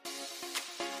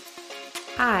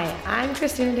Hi, I'm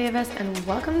Christina Davis, and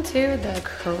welcome to the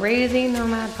Crazy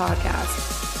Nomad Podcast,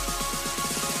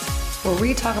 where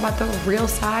we talk about the real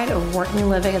side of working and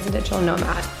living as a digital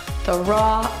nomad. The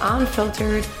raw,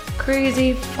 unfiltered,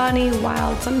 crazy, funny,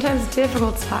 wild, sometimes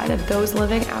difficult side of those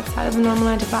living outside of the normal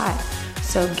 9 to 5.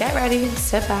 So get ready,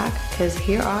 sit back, because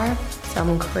here are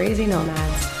some crazy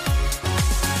nomads.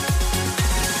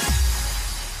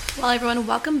 Well, everyone,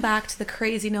 welcome back to the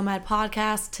Crazy Nomad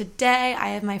Podcast. Today, I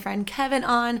have my friend Kevin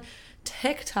on,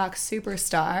 TikTok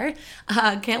superstar.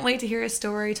 Can't wait to hear his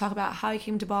story, talk about how he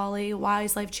came to Bali, why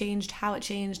his life changed, how it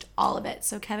changed, all of it.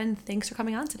 So, Kevin, thanks for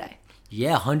coming on today.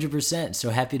 Yeah, 100%.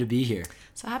 So happy to be here.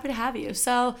 So happy to have you.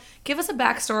 So give us a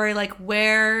backstory, like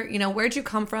where'd you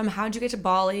come from? How'd you get to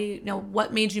Bali?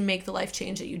 What made you make the life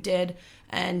change that you did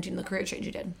and the career change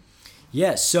you did?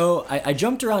 Yeah, so I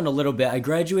jumped around a little bit. I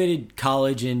graduated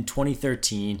college in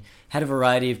 2013, had a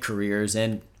variety of careers,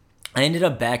 and I ended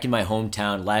up back in my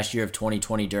hometown last year of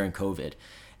 2020 during COVID.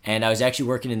 And I was actually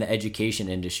working in the education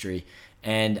industry.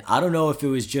 And I don't know if it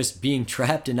was just being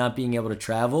trapped and not being able to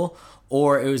travel,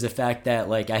 or it was the fact that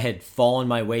I had fallen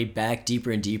my way back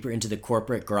deeper and deeper into the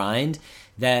corporate grind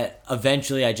that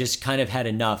eventually I just kind of had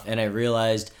enough, and I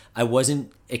realized I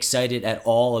wasn't excited at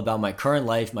all about my current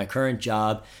life, my current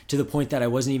job, to the point that I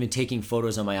wasn't even taking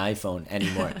photos on my iPhone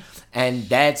anymore. And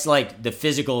that's the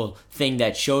physical thing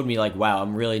that showed me wow,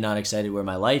 I'm really not excited where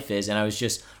my life is. And I was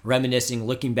just reminiscing,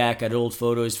 looking back at old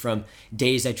photos from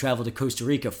days I traveled to Costa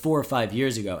Rica 4 or 5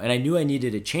 years ago. And I knew I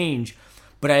needed a change,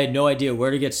 but I had no idea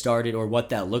where to get started or what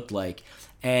that looked like.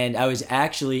 And I was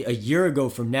actually a year ago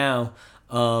from now,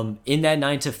 in that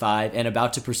 9 to 5 and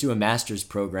about to pursue a master's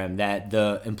program that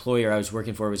the employer I was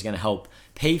working for was going to help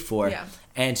pay for. Yeah.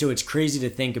 And so it's crazy to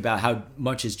think about how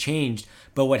much has changed.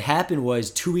 But what happened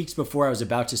was 2 weeks before I was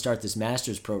about to start this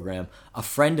master's program, a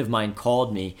friend of mine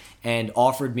called me and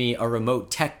offered me a remote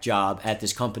tech job at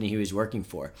this company he was working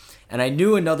for. And I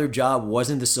knew another job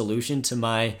wasn't the solution to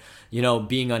my,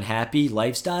 being unhappy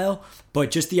lifestyle, but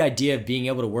just the idea of being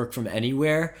able to work from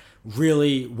anywhere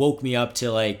really woke me up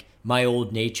to my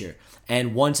old nature.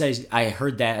 And once I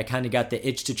heard that, I kind of got the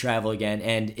itch to travel again,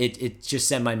 and it just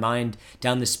sent my mind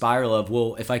down the spiral of,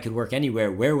 well, if I could work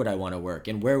anywhere, where would I want to work,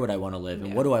 and where would I want to live,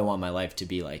 and what do I want my life to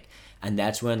be like? And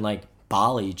that's when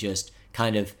Bali just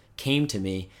kind of came to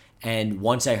me. And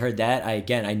once I heard that,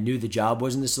 I knew the job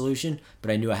wasn't the solution,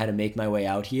 but I knew I had to make my way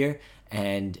out here,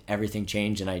 and everything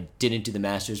changed, and I didn't do the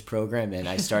master's program, and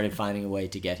I started finding a way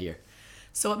to get here.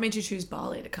 So what made you choose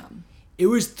Bali to come? It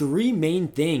was 3 main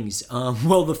things.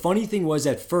 Well, the funny thing was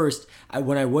at first,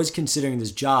 when I was considering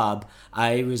this job,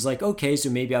 I was okay,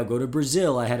 so maybe I'll go to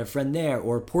Brazil. I had a friend there,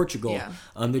 or Portugal. Yeah.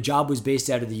 The job was based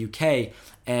out of the UK,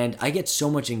 and I get so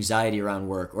much anxiety around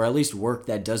work, or at least work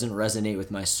that doesn't resonate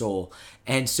with my soul.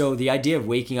 And so the idea of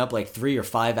waking up 3 or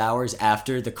 5 hours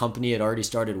after the company had already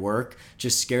started work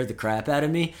just scared the crap out of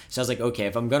me. So I was okay,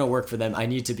 if I'm going to work for them, I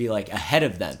need to be ahead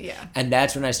of them. Yeah. And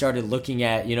that's when I started looking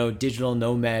at, digital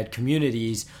nomad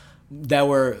communities that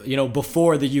were,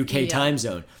 before the UK time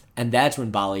zone. And that's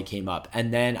when Bali came up.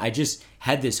 And then I just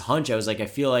had this hunch. I was I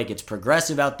feel it's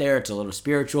progressive out there. It's a little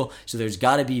spiritual. So there's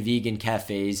got to be vegan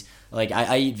cafes.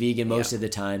 I eat vegan most of the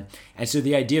time. And so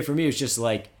the idea for me was just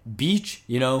beach,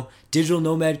 digital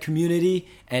nomad community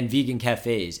and vegan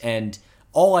cafes. And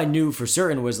all I knew for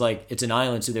certain was it's an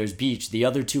island, so there's beach. The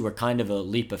other 2 were kind of a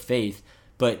leap of faith.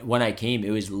 But when I came,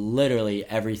 it was literally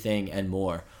everything and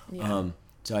more. Yeah.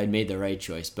 So I made the right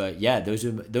choice. But yeah, those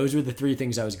were the 3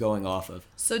 things I was going off of.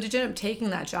 So did you end up taking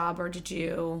that job, or did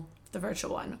you, the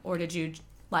virtual one, or did you,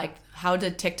 how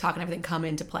did TikTok and everything come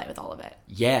into play with all of it?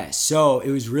 Yeah, so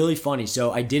it was really funny.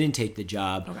 So I didn't take the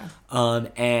job.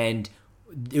 Okay. And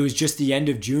it was just the end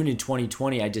of June in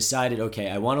 2020. I decided, okay,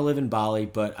 I want to live in Bali,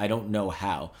 but I don't know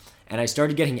how. And I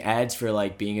started getting ads for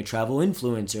being a travel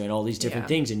influencer and all these different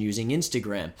things and using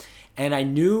Instagram. And I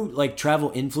knew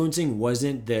travel influencing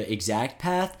wasn't the exact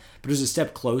path, but it was a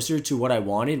step closer to what I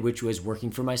wanted, which was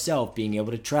working for myself, being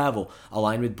able to travel,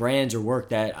 align with brands or work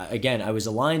that, again, I was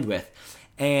aligned with.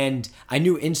 And I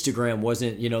knew Instagram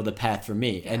wasn't, the path for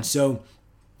me. Yeah. And so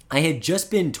I had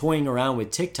just been toying around with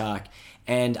TikTok,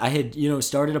 and I had,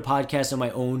 started a podcast on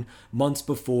my own months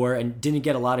before and didn't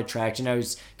get a lot of traction. I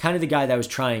was kind of the guy that was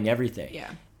trying everything.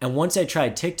 Yeah. And once I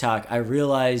tried TikTok, I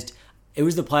realized it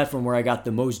was the platform where I got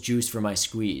the most juice for my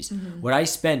squeeze. Mm-hmm. What I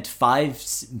spent five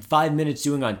minutes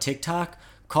doing on TikTok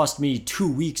cost me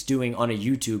 2 weeks doing on a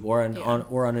YouTube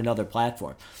or on another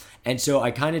platform. And so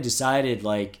I kind of decided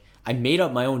I made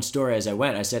up my own story as I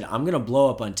went. I said, I'm going to blow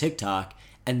up on TikTok,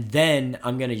 and then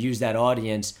I'm going to use that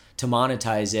audience to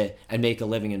monetize it and make a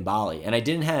living in Bali. And I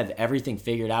didn't have everything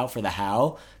figured out for the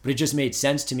how, but it just made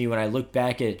sense to me when I look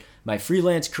back at my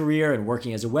freelance career and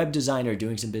working as a web designer,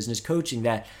 doing some business coaching,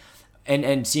 that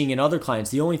and seeing in other clients,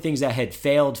 the only things that had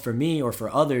failed for me or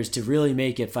for others to really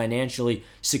make it financially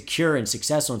secure and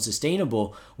successful and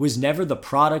sustainable was never the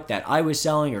product that I was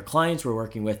selling or clients were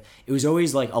working with. It was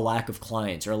always like a lack of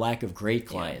clients or a lack of great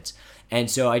clients. Yeah.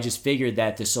 And so I just figured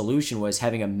that the solution was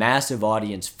having a massive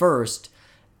audience first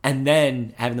and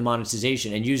then having the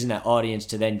monetization and using that audience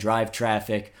to then drive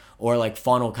traffic or like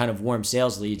funnel kind of warm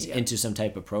sales leads into some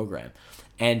type of program.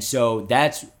 And so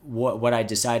that's what I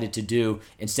decided to do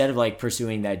instead of like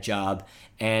pursuing that job.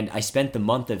 And I spent the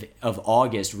month of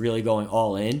August really going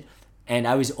all in. And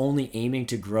I was only aiming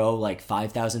to grow like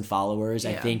 5,000 followers.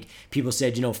 I think people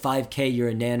said, 5K, you're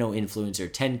a nano influencer,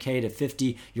 10K to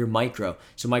 50, you're micro.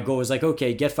 So my goal was like,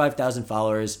 okay, get 5,000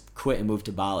 followers, quit and move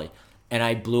to Bali. And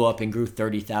I blew up and grew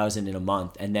 30,000 in a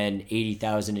month and then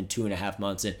 80,000 in 2.5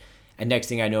 months. And next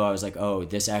thing I know, I was like, oh,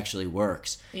 this actually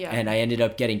works. Yeah. And I ended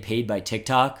up getting paid by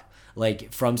TikTok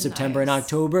like from September and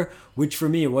October, which for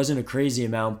me, it wasn't a crazy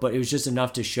amount, but it was just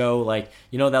enough to show like,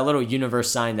 that little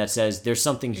universe sign that says there's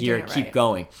something here, keep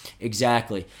going.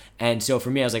 Exactly. And so for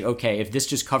me, I was like, okay, if this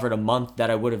just covered a month that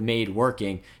I would have made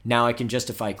working, now I can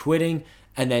justify quitting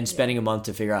and then spending a month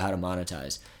to figure out how to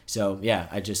monetize. So yeah,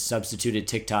 I just substituted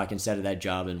TikTok instead of that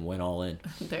job and went all in.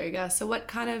 There you go. So what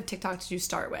kind of TikTok did you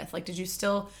start with? Like, did you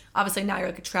still, obviously now you're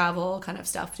like a travel kind of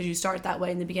stuff. Did you start that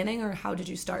way in the beginning or how did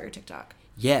you start your TikTok?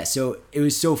 Yeah, so it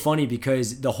was so funny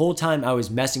because the whole time I was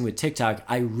messing with TikTok,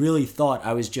 I really thought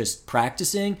I was just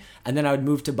practicing and then I would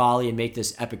move to Bali and make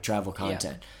this epic travel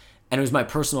content. Yeah. And it was my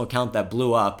personal account that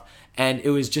blew up. And it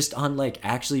was just on like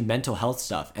actually mental health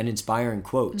stuff and inspiring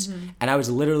quotes. Mm-hmm. And I was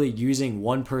literally using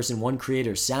one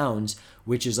creator sounds,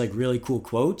 which is like really cool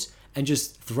quotes, and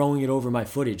just throwing it over my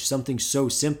footage, something so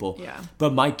simple. Yeah.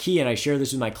 But my key, and I share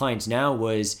this with my clients now,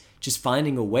 was just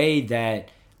finding a way that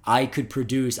I could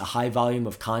produce a high volume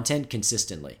of content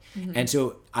consistently. Mm-hmm. And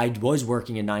so I was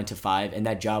working a 9 to 5 and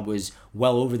that job was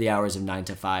well over the hours of 9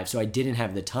 to 5. So I didn't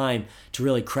have the time to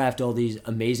really craft all these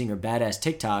amazing or badass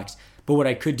TikToks. But what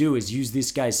I could do is use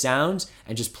this guy's sounds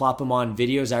and just plop them on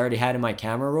videos I already had in my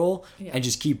camera roll and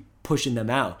just keep pushing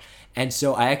them out. And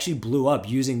so I actually blew up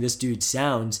using this dude's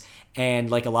sounds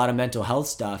and like a lot of mental health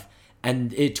stuff.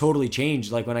 And it totally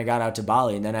changed like when I got out to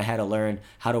Bali, and then I had to learn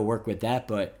how to work with that.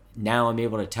 But now I'm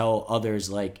able to tell others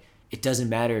like it doesn't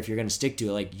matter if you're going to stick to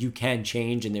it. Like you can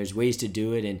change and there's ways to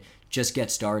do it and just get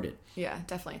started. Yeah,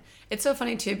 definitely. It's so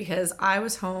funny too because I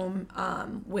was home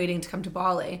waiting to come to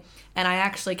Bali and I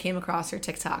actually came across your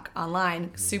TikTok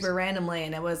online super randomly,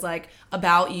 and it was like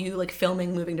about you like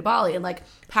filming moving to Bali and like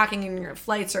packing in your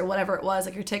flights or whatever it was,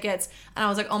 like your tickets. And I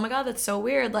was like, oh my God, that's so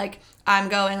weird. Like I'm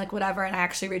going like whatever. And I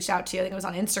actually reached out to you. I think it was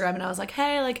on Instagram, and I was like,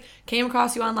 hey, like came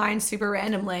across you online super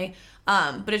randomly.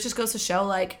 But it just goes to show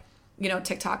like,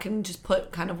 TikTok can just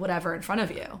put kind of whatever in front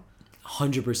of you.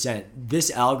 100%.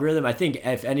 This algorithm, I think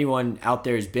if anyone out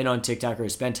there has been on TikTok or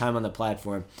spent time on the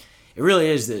platform, it really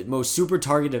is the most super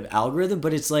targeted algorithm,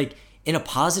 but it's like in a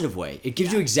positive way. It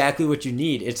gives you exactly what you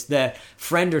need. It's the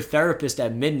friend or therapist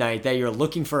at midnight that you're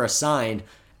looking for a sign,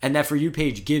 and that For You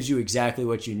page gives you exactly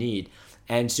what you need.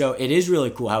 And so it is really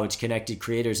cool how it's connected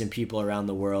creators and people around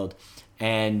the world.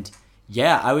 And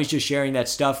yeah, I was just sharing that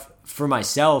stuff for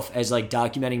myself as like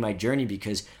documenting my journey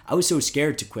because I was so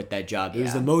scared to quit that job. It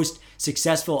was the most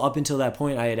successful up until that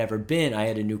point I had ever been. I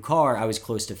had a new car. I was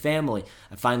close to family.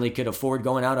 I finally could afford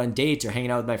going out on dates or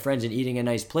hanging out with my friends and eating in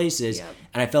nice places. Yep.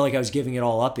 And I felt like I was giving it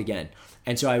all up again.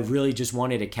 And so I really just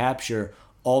wanted to capture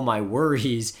all my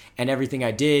worries and everything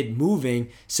I did moving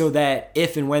so that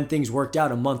if and when things worked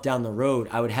out a month down the road,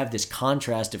 I would have this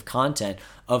contrast of content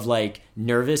of like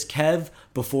nervous Kev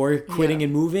before quitting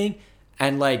and moving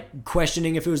and like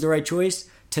questioning if it was the right choice,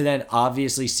 to then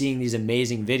obviously seeing these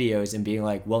amazing videos and being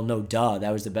like, well, no, duh,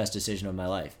 that was the best decision of my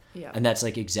life. Yeah. And that's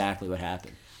like exactly what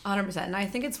happened. 100%. And I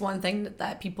think it's one thing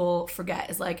that people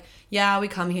forget is like, yeah, we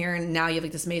come here and now you have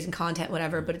like this amazing content,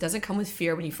 whatever, but it doesn't come with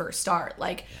fear when you first start.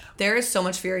 Like there is so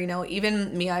much fear,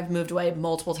 even me, I've moved away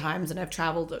multiple times and I've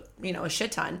traveled, a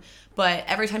shit ton, but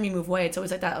every time you move away, it's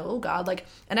always like that, oh God, like,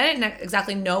 and I didn't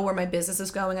exactly know where my business is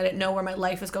going. I didn't know where my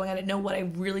life was going. I didn't know what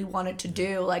I really wanted to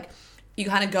do. Like you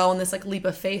kind of go on this like leap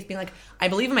of faith being like, I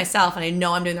believe in myself and I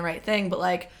know I'm doing the right thing, but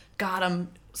like, God, I'm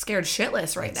scared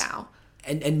shitless right now.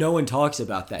 And no one talks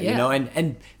about that, you know,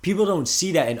 and people don't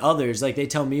see that in others. Like they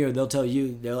tell me or they'll tell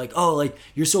you, they're like, oh, like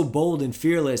you're so bold and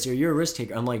fearless or you're a risk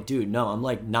taker. I'm like, dude, no, I'm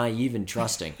like naive and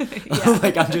trusting.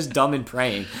 Like I'm just dumb and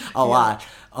praying a lot.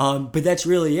 But that's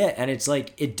really it. And it's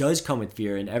like, it does come with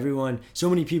fear, and so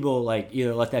many people like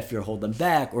either let that fear hold them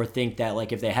back or think that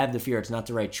like if they have the fear, it's not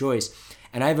the right choice.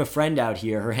 And I have a friend out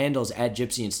here, her handle's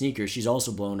 @Gypsy and Sneakers. She's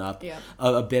also blown up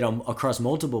a bit across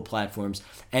multiple platforms.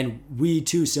 And we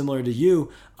too, similar to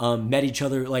you, met each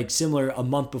other like similar a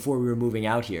month before we were moving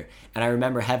out here. And I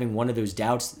remember having one of those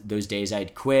doubts those days. I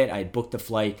had quit, I had booked the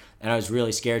flight, and I was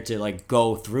really scared to like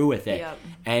go through with it.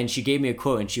 And she gave me a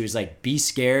quote and she was like, be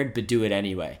scared, but do it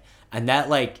anyway. And that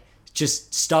like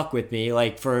just stuck with me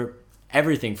like for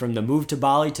everything from the move to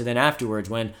Bali to then afterwards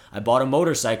when I bought a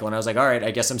motorcycle and I was like, all right,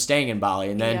 I guess I'm staying in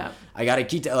Bali. And then I got to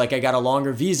keep, like I got a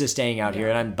longer visa staying out here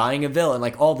and I'm buying a villa and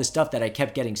like all the stuff that I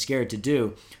kept getting scared to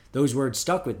do. Those words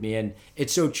stuck with me, and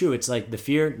it's so true. It's like the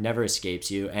fear never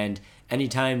escapes you. And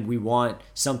anytime we want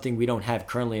something we don't have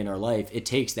currently in our life, it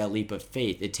takes that leap of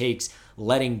faith. It takes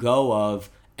letting go of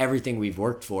everything we've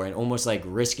worked for and almost like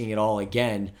risking it all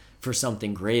again for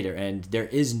something greater. And there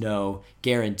is no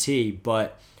guarantee,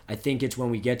 but I think it's when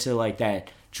we get to like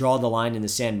that draw the line in the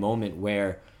sand moment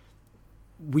where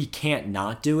we can't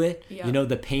not do it. You know,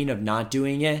 the pain of not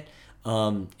doing it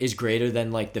is greater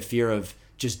than like the fear of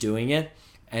just doing it.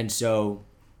 And so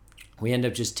we end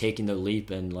up just taking the leap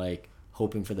and like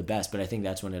hoping for the best. But I think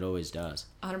that's when it always does.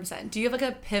 100%. Do you have like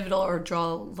a pivotal or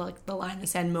draw like the line in the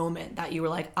sand moment that you were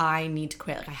like, I need to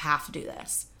quit, like I have to do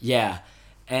this? Yeah.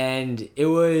 And it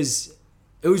was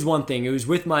one thing. It was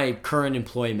with my current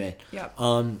employment.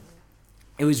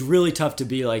 It was really tough to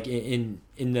be like in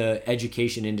the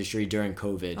education industry during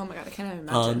COVID. Oh my God, I can't even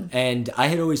imagine. And I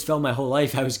had always felt my whole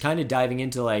life I was kind of diving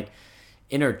into like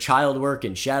inner child work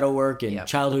and shadow work and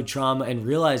childhood trauma, and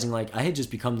realizing like I had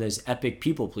just become this epic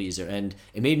people pleaser, and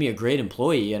it made me a great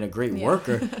employee and a great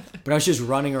worker. But I was just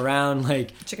running around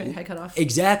like chicken head cut off.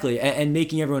 Exactly, and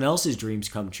making everyone else's dreams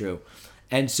come true.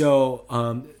 And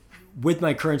so with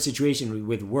my current situation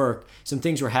with work, some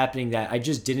things were happening that I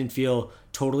just didn't feel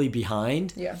totally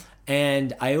behind.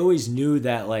 And I always knew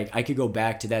that like I could go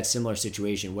back to that similar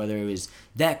situation, whether it was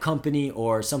that company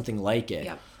or something like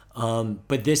it.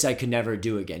 But this I could never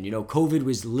do again. You know, COVID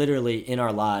was literally in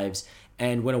our lives,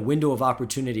 and when a window of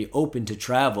opportunity opened to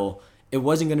travel, it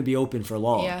wasn't going to be open for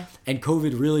long. And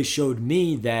COVID really showed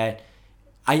me that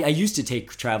I used to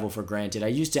take travel for granted.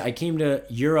 I came to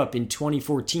Europe in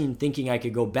 2014 thinking I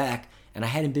could go back, and I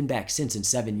hadn't been back since in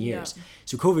 7 years.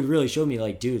 So COVID really showed me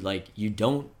like, dude, like you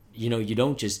don't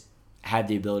just have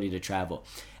the ability to travel.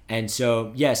 And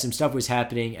so, some stuff was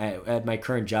happening at my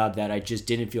current job that I just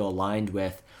didn't feel aligned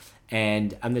with.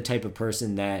 And I'm the type of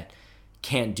person that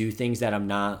can't do things that I'm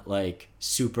not like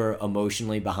super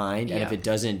emotionally behind. And if it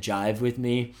doesn't jive with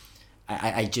me,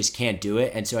 I just can't do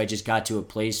it. And so I just got to a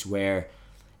place where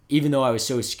even though I was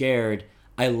so scared,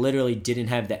 I literally didn't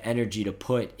have the energy to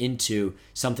put into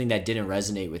something that didn't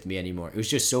resonate with me anymore. It was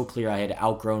just so clear I had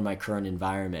outgrown my current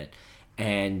environment.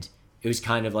 And it was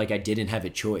kind of like I didn't have a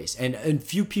choice. And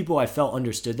few people I felt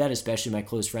understood that, especially my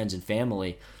close friends and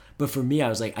family. But for me, I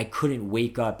was like, I couldn't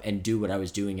wake up and do what I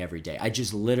was doing every day. I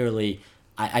just literally,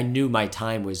 I knew my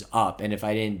time was up. And if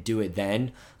I didn't do it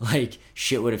then, like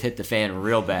shit would have hit the fan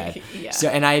real bad. So,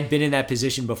 and I had been in that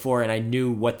position before, and I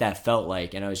knew what that felt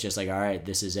like. And I was just like, all right,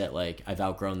 this is it. Like I've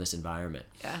outgrown this environment.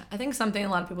 I think something a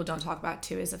lot of people don't talk about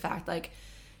too is the fact like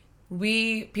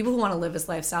people who want to live this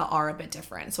lifestyle are a bit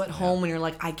different. So at home when you're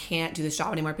like, I can't do this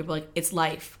job anymore, people are like, it's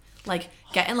life. Like,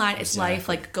 get in line. It's life.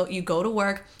 Like, you go to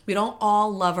work. We don't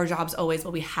all love our jobs always,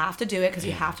 but we have to do it because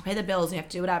you have to pay the bills and you have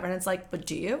to do whatever. And it's like, but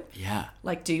do you?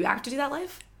 Like, do you actually do that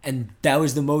life? And that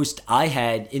was the most I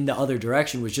had in the other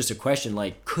direction, was just a question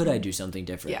like, could I do something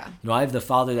different? You know, I have the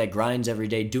father that grinds every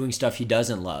day doing stuff he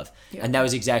doesn't love. And that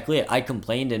was exactly it. I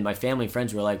complained, and my family and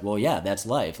friends were like, well, that's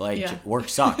life. Like, work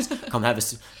sucks. Come have a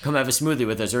smoothie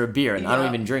with us or a beer. And I don't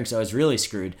even drink, so I was really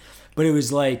screwed. But it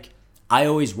was like, I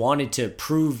always wanted to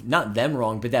prove not them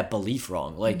wrong, but that belief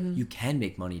wrong. Like, you can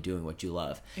make money doing what you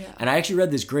love. And I actually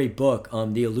read this great book,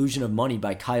 The Illusion of Money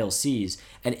by Kyle Cease.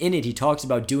 And in it, he talks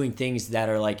about doing things that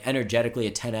are like energetically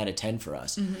a 10 out of 10 for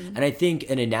us. And I think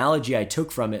an analogy I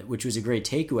took from it, which was a great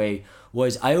takeaway,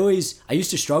 was I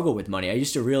used to struggle with money. I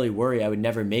used to really worry I would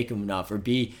never make enough or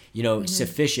be,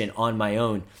 sufficient on my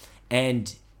own.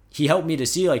 And he helped me to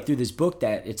see, like, through this book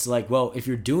that it's like, well, if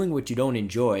you're doing what you don't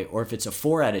enjoy, or if it's a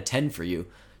 4 out of 10 for you,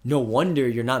 no wonder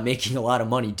you're not making a lot of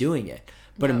money doing it.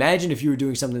 But imagine if you were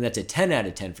doing something that's a 10 out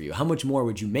of 10 for you. How much more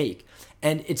would you make?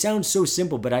 And it sounds so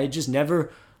simple, but I just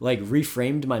never, like,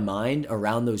 reframed my mind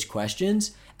around those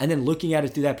questions. And then looking at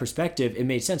it through that perspective, it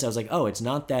made sense. I was like, oh, it's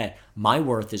not that my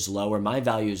worth is low or my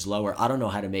value is low or I don't know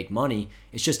how to make money.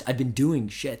 It's just I've been doing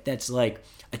shit that's like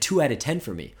a 2 out of 10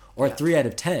 for me or a 3 out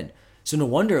of 10. So no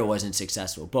wonder it wasn't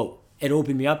successful. But it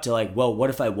opened me up to like, well,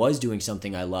 what if I was doing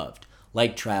something I loved,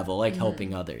 like travel, like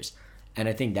helping others? And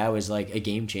I think that was like a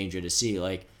game changer to see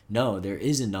like, no, there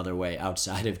is another way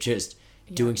outside of just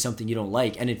doing something you don't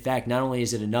like. And in fact, not only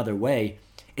is it another way,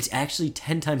 it's actually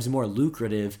 10 times more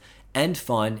lucrative and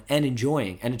fun and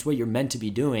enjoying. And it's what you're meant to be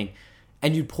doing.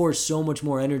 And you'd pour so much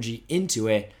more energy into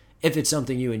it if it's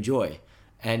something you enjoy.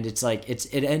 And it's like,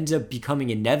 it ends up becoming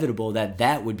inevitable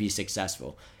that would be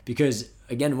successful. Because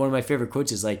again, one of my favorite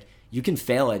quotes is like, you can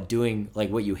fail at doing like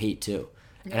what you hate too.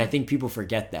 Yeah. And I think people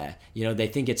forget that. You know, they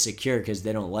think it's secure because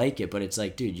they don't like it, but it's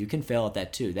like, dude, you can fail at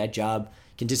that too. That job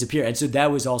can disappear. And so that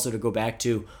was also to go back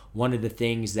to one of the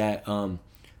things that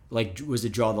like was the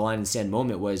draw the line in the sand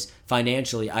moment was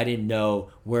financially, I didn't know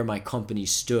where my company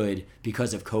stood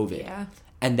because of COVID. Yeah.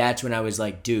 And that's when I was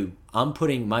like, dude, I'm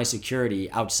putting my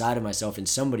security outside of myself in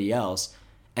somebody else.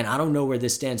 And I don't know where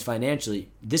this stands financially.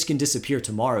 This can disappear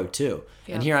tomorrow too.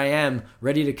 Yep. And here I am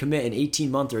ready to commit an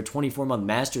 18-month or a 24-month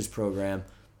master's program.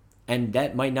 And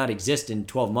that might not exist in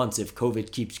 12 months if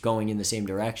COVID keeps going in the same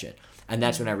direction. And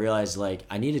that's when I realized like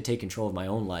I need to take control of my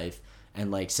own life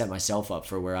and like set myself up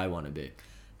for where I want to be.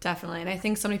 Definitely. And I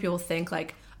think so many people think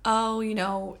like, oh, you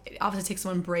know, it obviously takes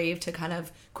someone brave to kind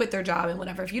of quit their job and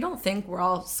whatever. If you don't think we're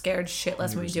all scared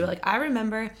shitless 100%. When we do it. Like I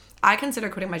remember I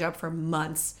considered quitting my job for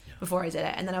months before I did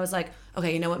it. And then I was like,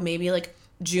 okay, you know what, maybe like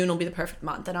June will be the perfect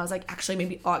month. And I was like, actually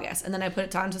maybe August. And then I put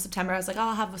it down to September. I was like, oh,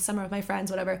 I'll have a summer with my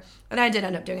friends, whatever. And I did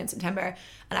end up doing it in September.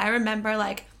 And I remember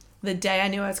like the day I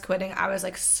knew I was quitting, I was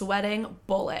like sweating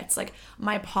bullets. Like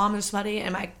my palms were sweaty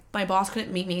and my boss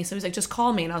couldn't meet me. So he was like, just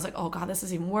call me. And I was like, oh God, this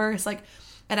is even worse. Like,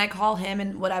 and I call him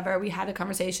and whatever, we had a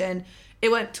conversation.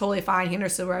 It went totally fine. He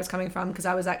understood where I was coming from because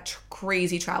I was that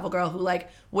crazy travel girl who like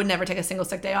would never take a single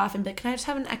sick day off and be like, can I just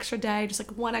have an extra day? Just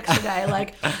like one extra day.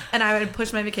 Like, and I would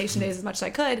push my vacation days as much as I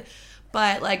could.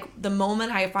 But like the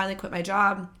moment I finally quit my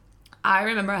job, I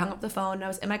remember I hung up the phone and I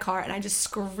was in my car and I just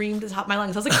screamed at the top of my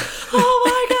lungs. I was like, oh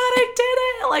my God, I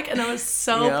did it. Like, and I was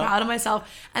so proud of myself.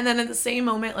 And then at the same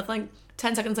moment, like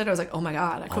 10 seconds later, I was like, oh my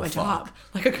God, I quit my job.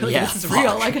 Like, this is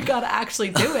real. Like, I gotta actually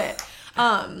do it.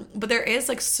 But there is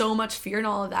like so much fear in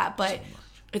all of that. But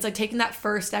it's like taking that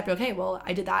first step. Okay, well,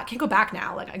 I did that. I can't go back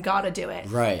now. Like, I gotta do it.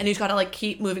 Right. And you just gotta like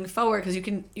keep moving forward because you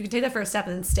can take that first step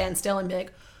and then stand still and be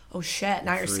like, oh shit,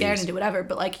 now you're scared and do whatever.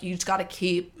 But like, you just gotta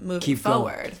keep moving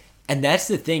forward. Going. And that's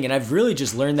the thing. And I've really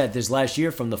just learned that this last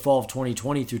year from the fall of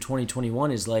 2020 through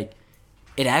 2021 is like,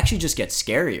 it actually just gets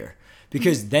scarier.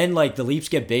 Because then, like, the leaps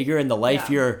get bigger and the life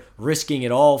you're risking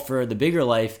it all for the bigger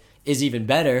life is even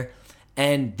better.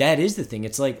 And that is the thing.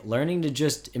 It's like learning to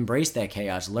just embrace that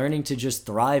chaos, learning to just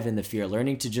thrive in the fear,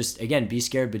 learning to just, again, be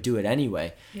scared but do it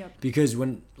anyway. Yep. Because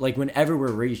whenever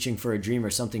we're reaching for a dream or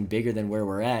something bigger than where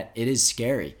we're at, it is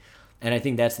scary. And I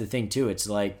think that's the thing, too. It's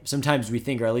like sometimes we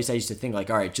think, or at least I used to think, like,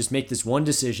 all right, just make this one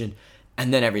decision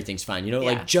and then everything's fine. You know,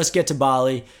 like just get to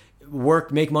Bali,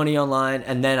 work, make money online,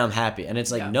 and then I'm happy. And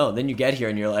it's like, no, then you get here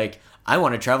and you're like, I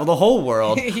want to travel the whole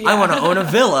world. I want to own a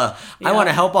villa. I want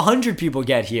to help 100 people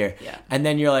get here. And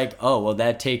then you're like, oh, well,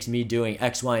 that takes me doing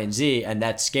X, Y, and Z, and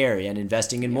that's scary, and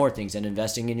investing in more things and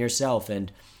investing in yourself.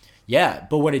 And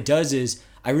but what it does is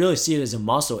I really see it as a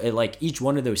muscle. It like each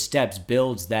one of those steps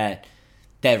builds that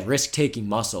risk-taking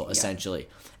muscle, essentially.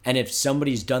 And if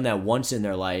somebody's done that once in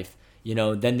their life, you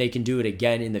know, then they can do it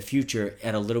again in the future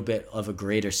at a little bit of a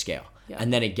greater scale.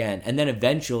 And then again. And then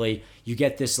eventually you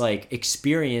get this like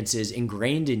experiences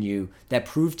ingrained in you that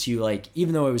prove to you like,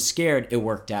 even though I was scared, it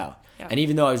worked out. And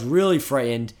even though I was really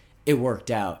frightened, it worked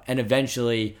out. And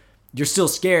eventually you're still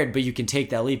scared, but you can take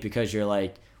that leap because you're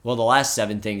like, well, the last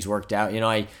 7 things worked out. You know,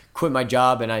 I quit my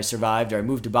job and I survived, or I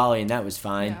moved to Bali and that was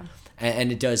fine.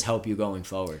 And it does help you going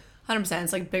forward. 100%.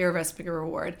 It's like bigger risk, bigger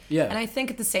reward. And I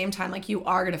think at the same time, like you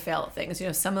are going to fail at things. You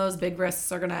know, some of those big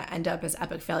risks are going to end up as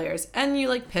epic failures. And you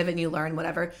like pivot and you learn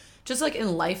whatever. Just like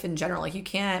in life in general, like you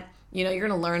can't, you know, you're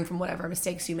going to learn from whatever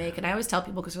mistakes you make. And I always tell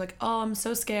people because they're like, oh, I'm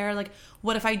so scared. Like,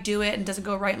 what if I do it and it doesn't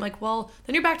go right? I'm like, well,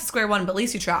 then you're back to square one, but at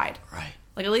least you tried. Right.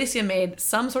 Like at least you made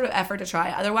some sort of effort to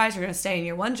try. Otherwise, you're going to stay in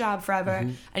your one job forever.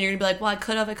 And you're going to be like, well, I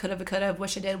could have,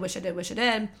 wish I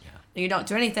did. And you don't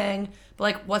do anything. But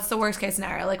like, what's the worst case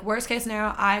scenario? Like, worst case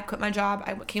scenario, I quit my job.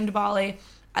 I came to Bali.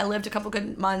 I lived a couple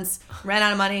good months, ran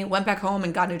out of money, went back home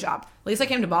and got a new job. At least I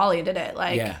came to Bali and did it.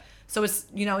 Like, so it's,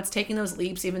 you know, it's taking those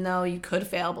leaps, even though you could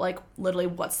fail. But like, literally,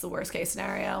 what's the worst case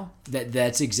scenario?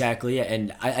 That's exactly it.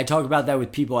 And I talk about that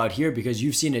with people out here because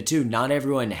you've seen it too. Not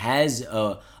everyone has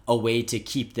a way to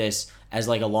keep this as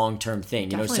like a long-term thing.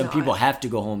 Definitely Some not. people have to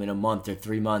go home in a month or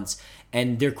 3 months,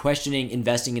 and they're questioning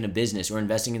investing in a business or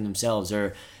investing in themselves,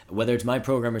 or whether it's my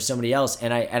program or somebody else.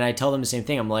 And I tell them the same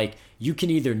thing. I'm like, you can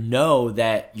either know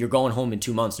that you're going home in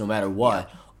 2 months no matter what,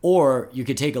 or you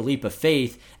could take a leap of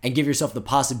faith and give yourself the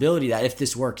possibility that if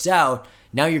this works out,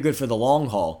 now you're good for the long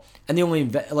haul. And the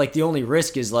only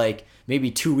risk is like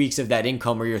maybe 2 weeks of that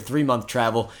income, or your 3-month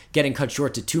travel getting cut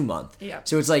short to 2 months. Yeah.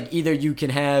 So it's like either you can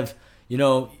have,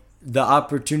 the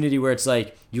opportunity where it's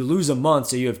like you lose a month,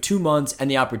 so you have 2 months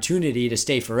and the opportunity to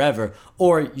stay forever,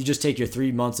 or you just take your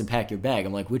 3 months and pack your bag.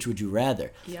 I'm like, which would you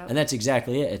rather? Yep. And that's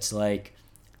exactly it. It's like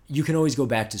you can always go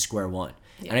back to square one.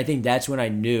 Yep. And I think that's when I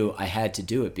knew I had to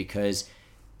do it, because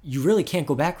you really can't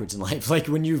go backwards in life. Like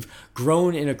when you've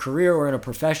grown in a career or in a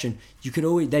profession, you could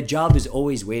always, that job is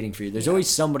always waiting for you. There's always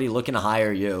somebody looking to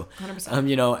hire you,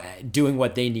 100%. Doing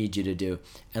what they need you to do.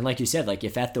 And like you said, like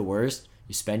if at the worst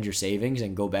you spend your savings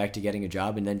and go back to getting a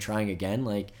job and then trying again,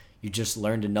 like you just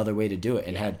learned another way to do it.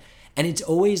 And it's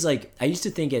always like, I used to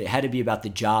think it had to be about the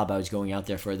job I was going out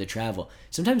there for, the travel.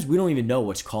 Sometimes we don't even know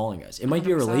what's calling us. It might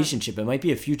be a 100%. relationship. It might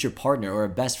be a future partner or a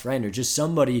best friend or just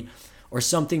somebody or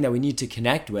something that we need to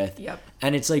connect with. Yep.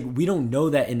 And it's like, we don't know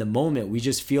that in the moment. We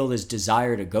just feel this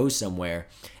desire to go somewhere.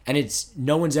 And it's,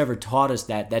 no one's ever taught us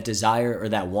that desire or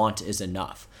that want is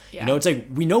enough. Yeah. It's like,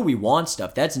 we know we want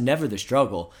stuff. That's never the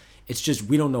struggle. It's just,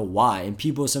 we don't know why. And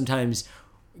people sometimes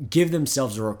give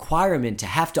themselves a requirement to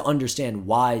have to understand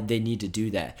why they need to do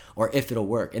that or if it'll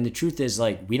work. And the truth is,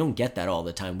 like, we don't get that all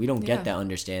the time. We don't get that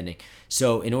understanding.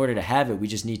 So in order to have it, we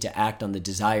just need to act on the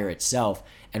desire itself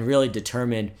and really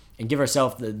determine and give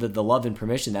ourselves the love and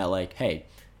permission that, like, hey,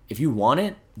 if you want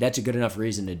it, that's a good enough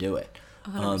reason to do it.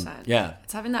 100%. Yeah.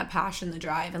 It's having that passion, the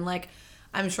drive. And like,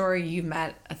 I'm sure you've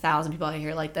met 1,000 people out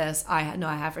here like this. I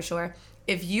have for sure.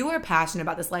 If you are passionate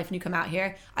about this life and you come out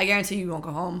here, I guarantee you won't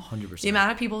go home. 100%. The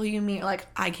amount of people who you meet, like,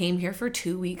 I came here for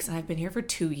 2 weeks and I've been here for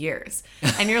 2 years.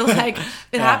 And you're like,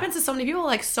 it happens to so many people.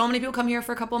 Like, so many people come here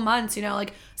for a couple of months,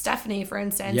 like Stephanie, for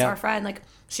instance, our friend, like,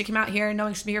 she came out here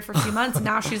knowing she'd be here for a few months, and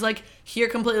now she's like here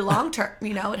completely long term.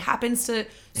 It happens to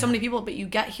so many people, but you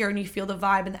get here and you feel the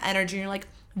vibe and the energy, and you're like,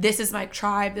 this is my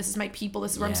tribe, this is my people,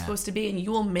 this is where I'm supposed to be, and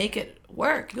you will make it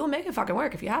work. You'll make it fucking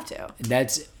work if you have to.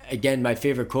 That's, again, my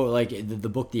favorite quote, like the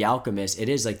book The Alchemist. It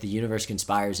is like the universe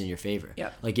conspires in your favor.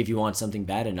 Yep. Like if you want something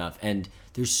bad enough. And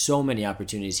there's so many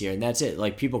opportunities here, and that's it.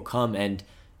 Like people come and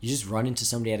you just run into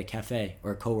somebody at a cafe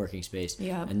or a co-working space,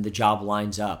 and the job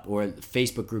lines up. Or the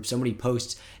Facebook group, somebody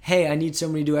posts, hey, I need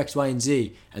somebody to do X, Y, and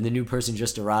Z, and the new person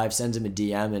just arrived, sends them a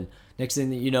DM, and next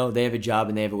thing that you know, they have a job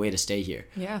and they have a way to stay here.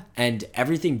 Yeah. And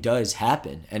everything does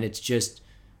happen, and it's just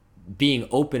being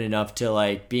open enough to,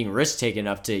 like, being risk-taking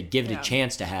enough to give it a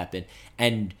chance to happen,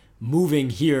 and moving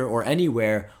here or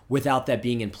anywhere without that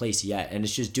being in place yet. And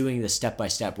it's just doing this step by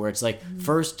step, where it's like,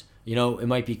 first, it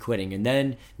might be quitting, and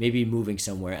then maybe moving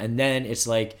somewhere, and then it's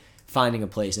like finding a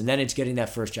place, and then it's getting that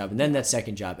first job, and then that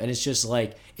second job. And it's just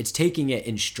like, it's taking it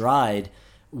in stride,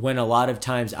 when a lot of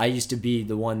times I used to be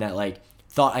the one that, like,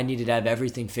 thought I needed to have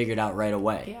everything figured out right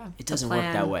away. Yeah, it doesn't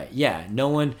work that way. Yeah,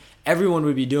 everyone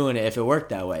would be doing it if it worked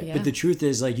that way. Yeah. But the truth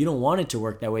is, like, you don't want it to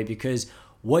work that way, because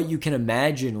what you can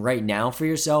imagine right now for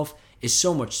yourself is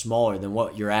so much smaller than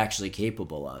what you're actually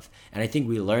capable of. And I think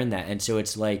we learn that. And so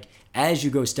it's like, as you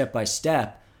go step by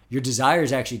step, your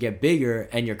desires actually get bigger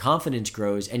and your confidence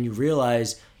grows, and you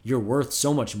realize you're worth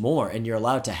so much more, and you're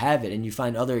allowed to have it. And you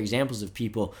find other examples of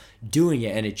people doing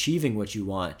it and achieving what you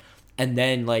want. And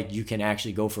then, like, you can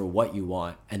actually go for what you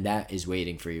want, and that is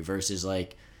waiting for you, versus,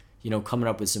 like, coming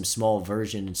up with some small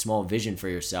version and small vision for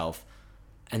yourself,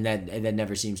 and that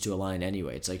never seems to align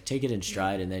anyway. It's like, take it in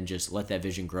stride and then just let that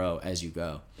vision grow as you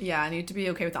go. Yeah, I need to be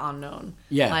okay with the unknown.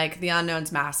 Yeah. Like, the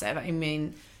unknown's massive. I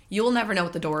mean, you'll never know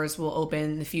what the doors will open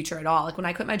in the future at all. Like, when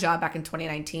I quit my job back in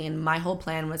 2019, my whole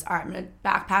plan was, all right, I'm going to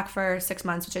backpack for 6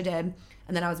 months, which I did,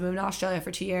 and then I was moving to Australia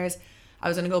for 2 years. I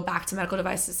was going to go back to medical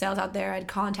device sales out there. I had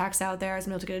contacts out there. I was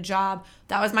going to be able to get a job.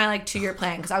 That was my, like, 2-year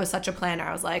plan, because I was such a planner.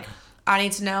 I was like, I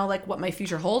need to know, like, what my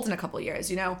future holds in a couple of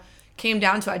years, Came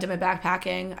down to it, I did my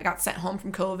backpacking. I got sent home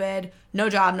from COVID. No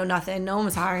job, no nothing. No one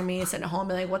was hiring me. Sitting at home,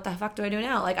 being like, what the fuck do I do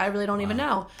now? Like, I really don't even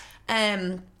know.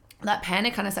 And that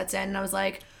panic kind of sets in, and I was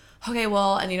like, okay,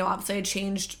 well, and, obviously I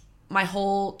changed my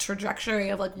whole trajectory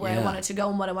of, like, where I wanted to go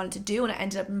and what I wanted to do, and I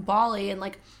ended up in Bali, and,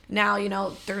 like,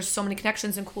 now, there's so many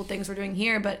connections and cool things we're doing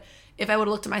here. But if I would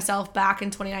have looked at myself back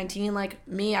in 2019, like,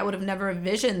 me, I would have never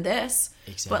envisioned this.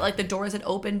 Exactly. But, like, the doors had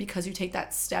opened because you take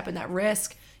that step and that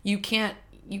risk. You can't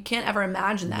ever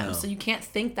imagine them. No. So you can't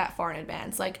think that far in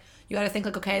advance. Like, You got to think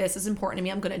like, okay, this is important to me.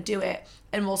 I'm going to do it.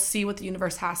 And we'll see what the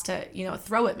universe has to,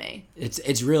 throw at me.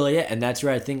 It's really it. And that's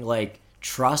where I think like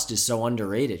trust is so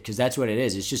underrated, because that's what it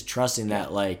is. It's just trusting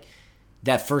that like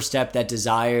that first step, that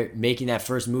desire, making that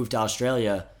first move to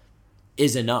Australia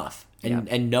is enough.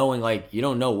 And knowing like you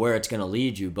don't know where it's going to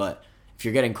lead you, but if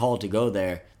you're getting called to go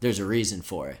there, there's a reason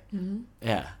for it. Mm-hmm.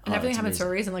 Yeah. And everything happens for a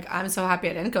reason. Like, I'm so happy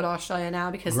I didn't go to Australia now,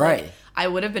 because like I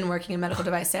would have been working in medical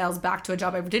device sales back to a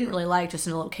job I didn't really like, just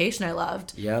in a location I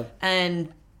loved. Yep.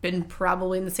 And been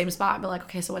probably in the same spot and be like,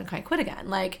 okay, so when can I quit again?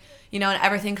 Like, and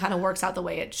everything kind of works out the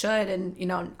way it should. And,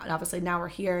 obviously now we're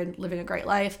here and living a great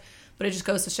life, but it just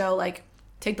goes to show, like,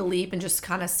 take the leap and just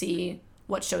kind of see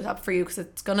what shows up for you, because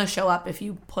it's going to show up if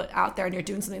you put out there and you're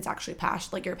doing something that's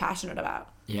actually you're passionate about.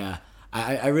 Yeah.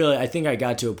 I think I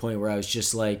got to a point where I was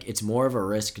just like, it's more of a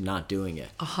risk not doing it.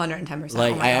 110%.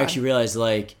 Like, I actually realized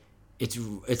like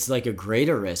it's like a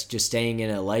greater risk just staying in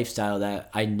a lifestyle that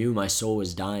I knew my soul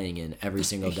was dying in every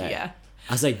single day. Yeah.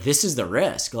 I was like, this is the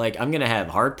risk. Like, I'm going to have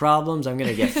heart problems. I'm going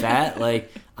to get fat.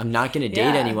 Like, I'm not going to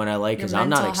date anyone I like because I'm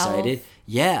not excited. Health.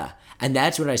 Yeah. And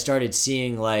that's when I started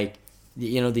seeing like,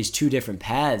 these two different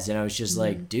paths. And I was just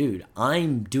like, dude,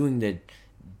 I'm doing the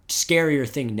scarier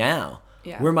thing now.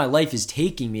 Yeah. Where my life is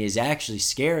taking me is actually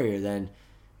scarier than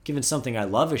giving something I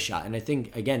love a shot. And I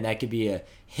think, again, that could be a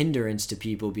hindrance to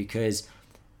people, because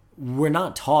we're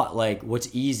not taught like what's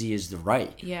easy is the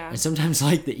right. Yeah. And sometimes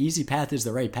like the easy path is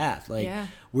the right path. Like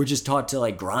we're just taught to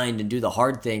like grind and do the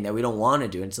hard thing that we don't want to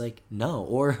do. And it's like, no,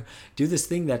 or do this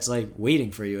thing that's like waiting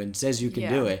for you and says you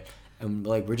can do it. And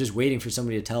like we're just waiting for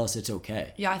somebody to tell us it's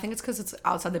okay. Yeah, I think it's because it's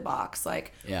outside the box.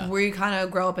 Like we kind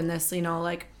of grow up in this,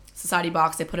 like society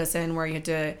box they put us in, where you had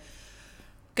to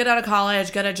get out of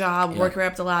college, get a job, work your way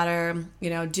up the ladder, do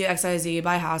XYZ,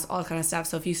 buy a house, all that kind of stuff.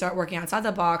 So if you start working outside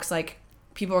the box, like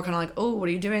people are kind of like, oh, what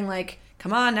are you doing? Like,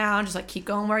 come on now, just like keep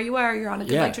going where you were. You're on a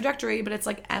good like trajectory. But it's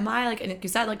like, am I? Like, and like you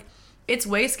said, like it's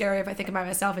way scary if I think about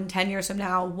myself in 10 years from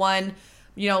now, one,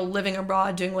 living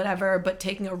abroad, doing whatever, but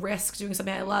taking a risk, doing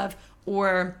something I love,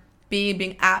 or B,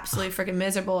 being absolutely freaking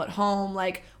miserable at home,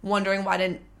 like wondering why I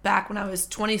didn't back when I was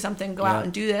 20 something go out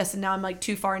and do this, and now I'm like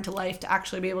too far into life to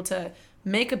actually be able to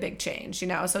make a big change,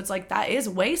 so it's like that is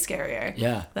way scarier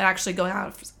than actually going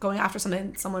after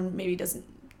something someone maybe doesn't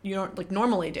don't like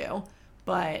normally do,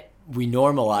 but we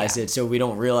normalize it so we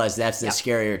don't realize that's the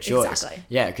scarier choice. Exactly.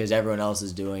 Because everyone else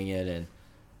is doing it.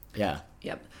 And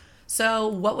so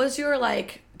what was your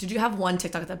like, did you have one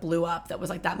TikTok that blew up that was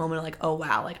like that moment of like, oh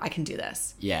wow, like I can do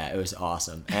this? Yeah, it was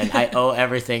awesome. And I owe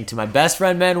everything to my best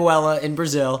friend Manuela in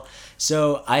Brazil.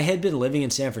 So I had been living in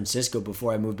San Francisco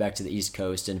before I moved back to the East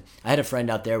Coast, and I had a friend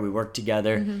out there. We worked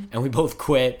together and we both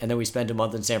quit, and then we spent a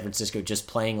month in San Francisco just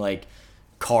playing like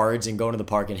cards and going to the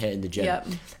park and hitting the gym.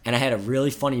 And I had a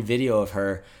really funny video of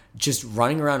her just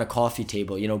running around a coffee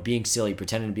table, being silly,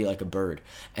 pretending to be like a bird.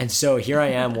 And so here I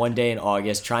am one day in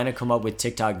August trying to come up with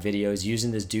TikTok videos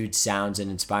using this dude's sounds and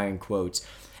inspiring quotes.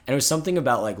 And it was something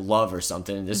about like love or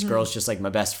something. And this girl's just like my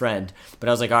best friend. But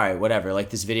I was like, all right, whatever. Like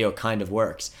this video kind of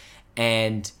works.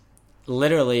 And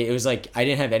literally it was like I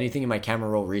didn't have anything in my camera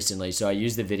roll recently. So I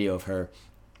used the video of her.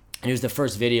 And it was the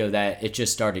first video that it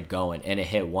just started going. And it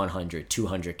hit 100,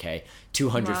 200K,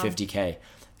 250K. Wow.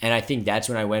 And I think that's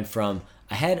when I went from...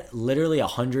 I had literally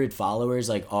 100 followers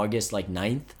like August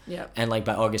 9th. And like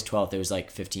by August 12th, it was like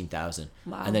 15,000.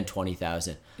 Wow. And then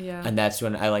 20,000. Yeah. And that's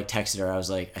when I like texted her. I was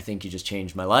like, I think you just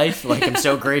changed my life. Like, I'm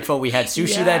so grateful we had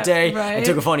sushi that day. Right. I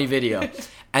took a funny video.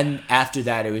 And after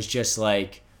that, it was just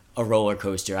like a roller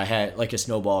coaster. I had like a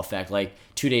snowball effect. Like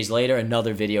 2 days later,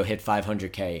 another video hit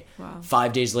 500K. Wow.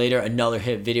 5 days later, another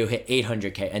video hit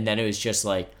 800K. And then it was just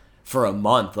like, for a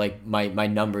month, like my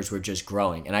numbers were just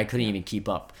growing and I couldn't even keep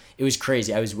up. It was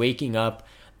crazy. I was waking up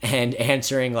and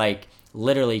answering like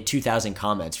literally 2,000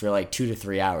 comments for like 2 to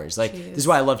 3 hours. Like, this is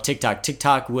why I love TikTok.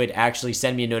 TikTok would actually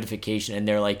send me a notification and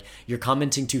they're like, you're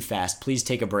commenting too fast. Please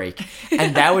take a break.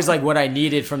 And that was like what I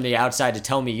needed from the outside to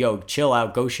tell me, yo, chill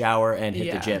out, go shower and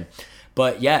hit the gym.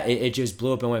 But yeah, it just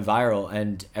blew up and went viral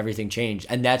and everything changed.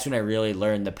 And that's when I really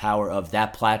learned the power of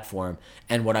that platform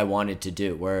and what I wanted to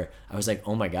do, where I was like,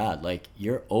 oh my God, like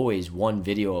you're always one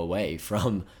video away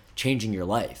from changing your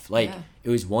life. Like it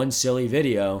was one silly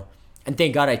video. And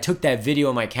thank God I took that video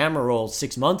in my camera roll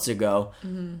 6 months ago.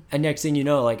 And next thing you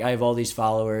know, like I have all these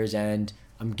followers and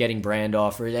I'm getting brand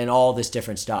offers and all this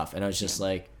different stuff. And I was just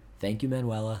like, thank you,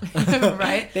 Manuela.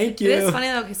 Right? Thank you. It is funny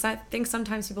though, because I think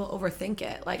sometimes people overthink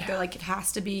it. Like they're like, it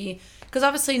has to be, because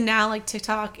obviously now like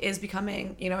TikTok is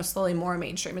becoming, slowly more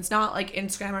mainstream. It's not like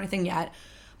Instagram or anything yet,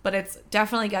 but it's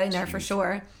definitely getting there for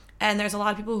sure. And there's a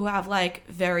lot of people who have like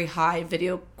very high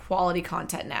video quality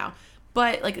content now,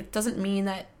 but like it doesn't mean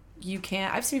that you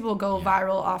can't. I've seen people go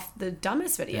viral off the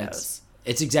dumbest videos.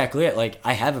 It's exactly it. Like,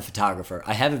 I have a photographer,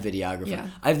 I have a videographer, Yeah.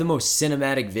 I have the most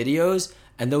cinematic videos,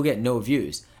 and they'll get no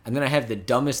views. And then I have the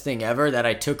dumbest thing ever that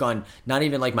I took on not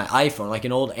even like my iPhone, like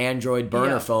an old Android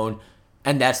burner phone,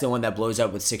 and that's the one that blows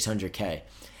up with 600K.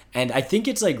 And I think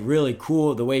it's like really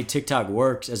cool the way TikTok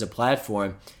works as a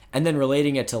platform, and then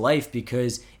relating it to life,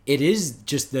 because it is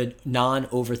just the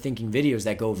non-overthinking videos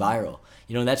that go viral.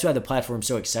 You know, and that's why the platform's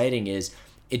so exciting is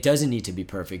it doesn't need to be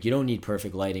perfect. You don't need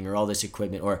perfect lighting or all this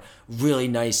equipment or really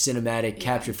nice cinematic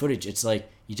capture footage. It's like,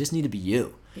 you just need to be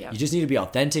you. Yeah. You just need to be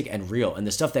authentic and real. And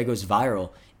the stuff that goes viral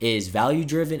is value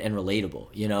driven and relatable,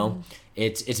 you know?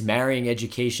 It's marrying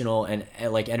educational and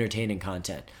like entertaining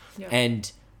content. Yeah.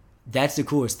 And that's the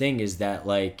coolest thing is that,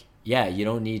 like, yeah, you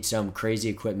don't need some crazy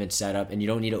equipment setup and you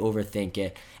don't need to overthink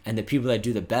it. And the people that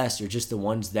do the best are just the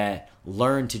ones that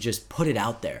learn to just put it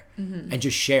out there and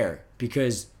just share,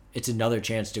 because it's another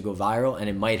chance to go viral and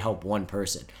it might help one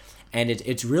person. And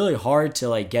it's really hard to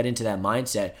like get into that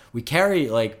mindset. We carry,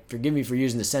 like, forgive me for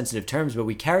using the sensitive terms, but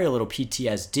we carry a little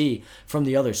PTSD from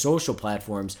the other social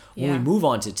platforms when we move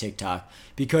on to TikTok,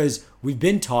 because we've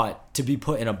been taught to be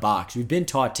put in a box. We've been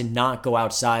taught to not go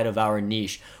outside of our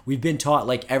niche. We've been taught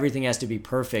like everything has to be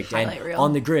perfect and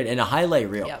on the grid and a highlight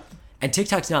reel. Yep. And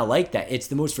TikTok's not like that. It's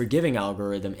the most forgiving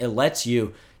algorithm. It lets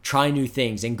you try new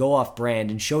things and go off brand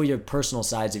and show your personal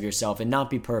sides of yourself and not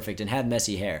be perfect and have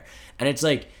messy hair. And it's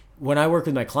like, when I work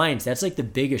with my clients, that's like the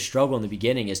biggest struggle in the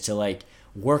beginning, is to like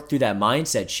work through that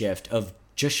mindset shift of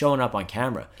just showing up on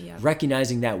camera,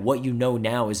 recognizing that what you know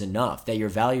now is enough, that your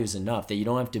value is enough, that you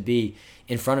don't have to be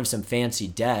in front of some fancy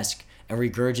desk and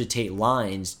regurgitate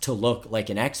lines to look like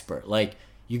an expert. Like,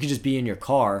 you could just be in your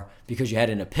car because you had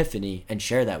an epiphany and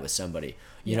share that with somebody,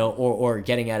 you know, or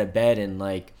getting out of bed and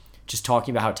like just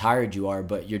talking about how tired you are,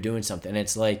 but you're doing something. And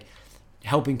it's like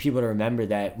helping people to remember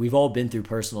that we've all been through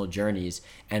personal journeys,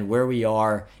 and where we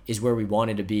are is where we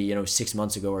wanted to be, you know, 6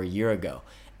 months ago or a year ago.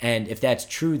 And if that's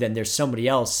true, then there's somebody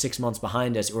else 6 months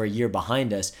behind us or a year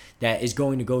behind us that is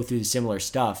going to go through similar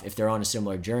stuff if they're on a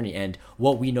similar journey. And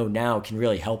what we know now can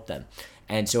really help them.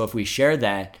 And so if we share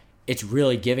that, it's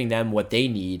really giving them what they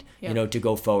need, you know, to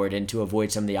go forward and to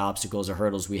avoid some of the obstacles or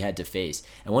hurdles we had to face.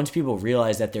 And once people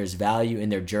realize that there's value in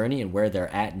their journey and where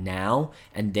they're at now,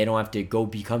 and they don't have to go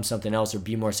become something else or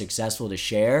be more successful to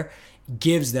share,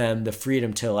 gives them the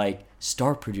freedom to like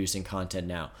start producing content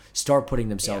now, start putting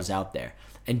themselves out there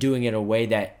and doing it in a way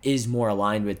that is more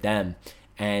aligned with them.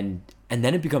 And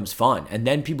then it becomes fun, and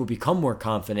then people become more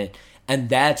confident, and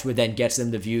that's what then gets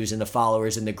them the views and the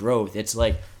followers and the growth. It's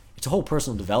like, it's a whole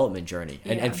personal development journey,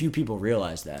 and few people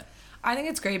realize that. I think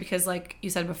it's great because, like you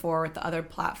said before, with the other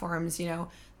platforms, you know,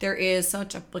 there is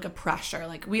such a pressure.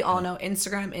 Like, we all know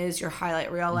Instagram is your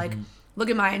highlight reel. Like,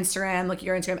 look at my Instagram, look at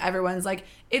your Instagram. Everyone's like,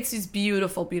 it's these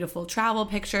beautiful, beautiful travel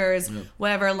pictures,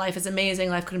 whatever. Life is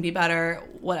amazing. Life couldn't be better.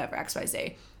 Whatever,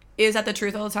 XYZ. Is that the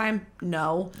truth all the time?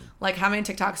 No. Like, how many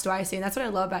TikToks do I see? And that's what I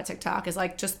love about TikTok, is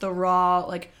like just the raw,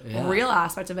 like real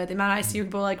aspect of it. The amount I see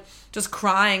people like just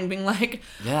crying, being like,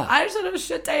 I just had a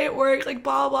shit day at work, like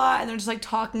blah, blah. And they're just like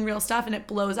talking real stuff, and it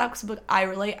blows up because like, I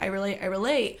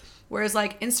relate. Whereas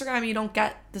like Instagram, you don't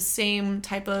get the same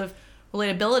type of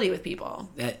relatability with people.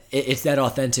 It's that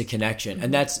authentic connection.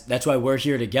 And that's why we're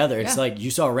here together. It's like, you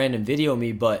saw a random video of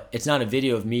me, but it's not a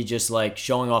video of me just like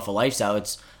showing off a lifestyle.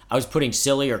 I was putting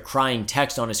silly or crying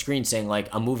text on a screen saying like,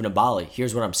 I'm moving to Bali.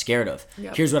 Here's what I'm scared of.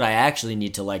 Here's what I actually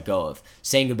need to let go of.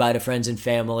 Saying goodbye to friends and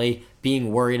family,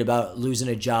 being worried about losing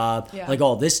a job, like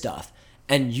all this stuff.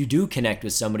 And you do connect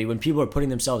with somebody. When people are putting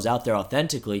themselves out there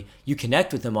authentically, you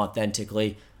connect with them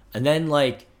authentically. And then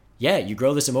like, you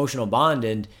grow this emotional bond,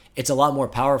 and it's a lot more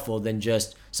powerful than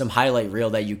just some highlight reel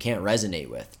that you can't resonate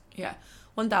with. Yeah,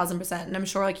 1000%. And I'm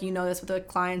sure like, you know, this with the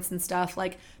clients and stuff,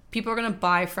 like, people are going to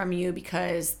buy from you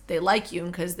because they like you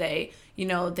and because they, you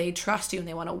know, they trust you and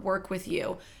they want to work with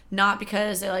you. Not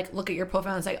because they like look at your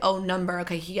profile and say, oh, number,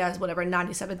 okay, he has whatever,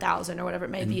 97,000 or whatever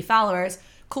it may be followers.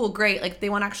 Cool, great. Like, they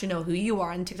want to actually know who you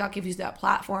are. And TikTok gives you that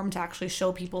platform to actually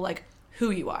show people like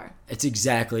who you are. It's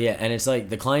exactly it. And it's like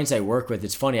the clients I work with,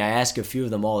 it's funny, I ask a few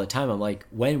of them all the time. I'm like,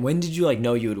 when did you like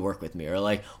know you would work with me? Or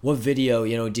like, what video,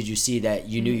 you know, did you see that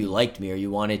you knew you liked me or you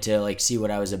wanted to like see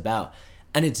what I was about?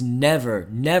 And it's never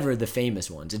the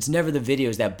famous ones. It's never the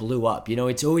videos that blew up. You know,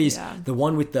 it's always the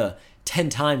one with the 10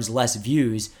 times less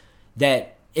views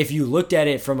that if you looked at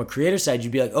it from a creator side,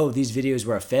 you'd be like, oh, these videos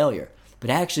were a failure. But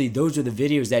actually, those are the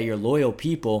videos that your loyal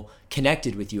people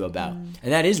connected with you about.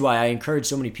 And that is why I encourage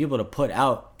so many people to put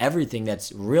out everything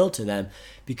that's real to them,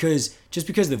 because just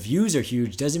because the views are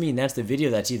huge doesn't mean that's the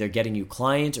video that's either getting you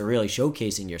clients or really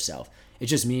showcasing yourself. It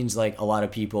just means like a lot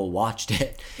of people watched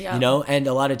it, Yeah. you know? And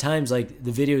a lot of times like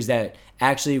the videos that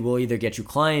actually will either get you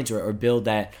clients or build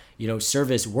that, you know,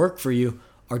 service work for you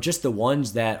are just the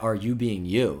ones that are you being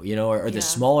you, you know, or the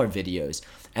smaller videos.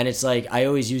 And it's like, I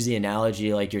always use the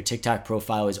analogy, like your TikTok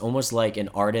profile is almost like an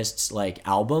artist's like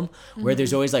album where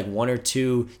there's always like 1 or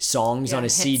 2 songs on a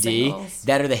CD singles.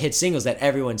 that are the hit singles that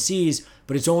everyone sees,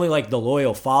 but it's only like the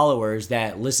loyal followers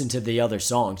that listen to the other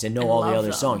songs and know all the love other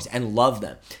them. songs and love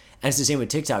them. And it's the same with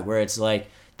TikTok where it's like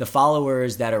the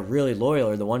followers that are really loyal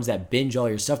are the ones that binge all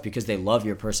your stuff because they love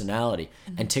your personality.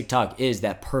 And TikTok is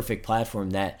that perfect platform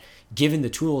that, given the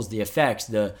tools, the effects,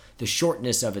 the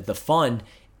shortness of it, the fun,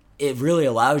 it really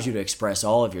allows you to express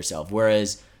all of yourself.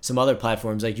 Whereas some other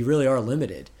platforms, like you really are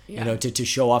limited, you know, to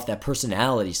show off that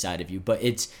personality side of you. But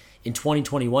it's in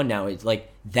 2021 now, it's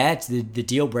like that's the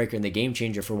deal breaker and the game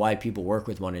changer for why people work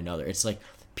with one another. It's like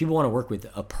people want to work with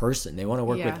a person. They want to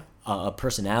work with a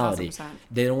personality. 1,000%.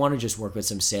 They don't want to just work with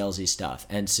some salesy stuff.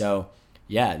 And so,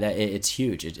 yeah, it's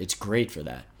huge. It's great for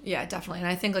that. Yeah, definitely. And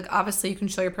I think, like, obviously you can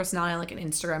show your personality on, like, an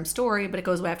Instagram story, but it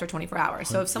goes away after 24 hours.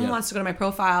 So if someone wants to go to my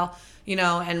profile, you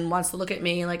know, and wants to look at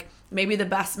me, like, maybe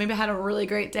I had a really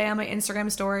great day on my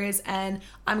Instagram stories, and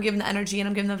I'm giving the energy and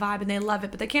I'm giving the vibe, and they love it,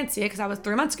 but they can't see it because I was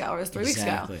 3 months ago or it was 3 weeks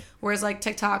ago. Whereas, like,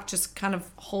 TikTok just kind of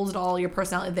holds all your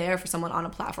personality there for someone on a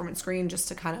platform and screen just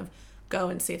to kind of go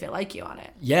and see if they like you on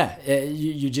it. Yeah,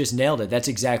 you just nailed it. That's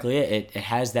exactly it. It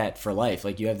has that for life.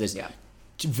 Like, you have this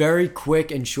very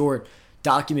quick and short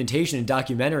documentation and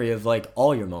documentary of like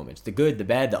all your moments, the good, the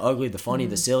bad, the ugly, the funny,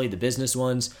 the silly, the business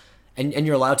ones, and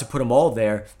you're allowed to put them all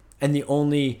there, and the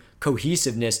only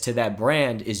cohesiveness to that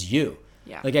brand is you.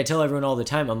 Like I tell everyone all the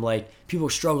time, I'm like, people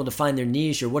struggle to find their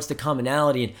niche or what's the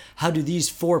commonality and how do these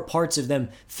 4 parts of them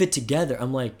fit together.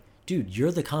 I'm like, dude,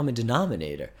 you're the common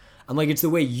denominator. I'm like, it's the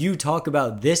way you talk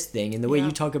about this thing and the way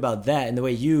you talk about that and the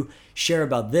way you share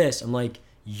about this. I'm like,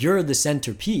 you're the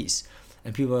centerpiece.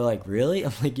 And people are like, really?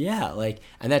 I'm like, yeah. Like,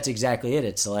 and that's exactly it.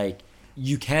 It's like,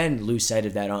 you can lose sight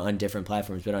of that on different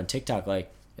platforms, but on TikTok,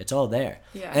 like, it's all there.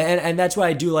 And that's why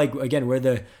I do like, again, where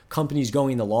the company's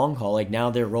going the long haul. Like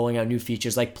now they're rolling out new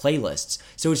features like playlists.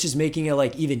 So it's just making it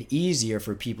like even easier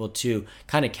for people to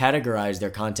kind of categorize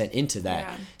their content into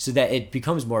that so that it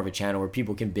becomes more of a channel where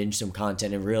people can binge some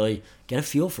content and really get a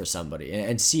feel for somebody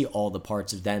and see all the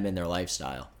parts of them and their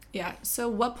lifestyle. Yeah. So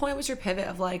what point was your pivot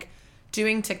of like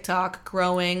doing TikTok,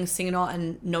 growing, seeing it all,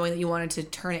 and knowing that you wanted to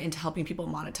turn it into helping people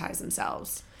monetize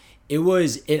themselves?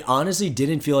 It honestly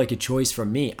didn't feel like a choice for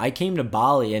me. I came to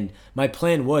Bali and my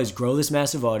plan was grow this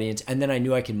massive audience, and then I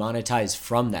knew I could monetize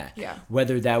from that.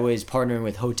 Whether that was partnering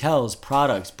with hotels,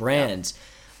 products, brands.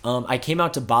 I came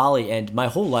out to Bali, and my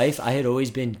whole life I had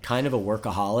always been kind of a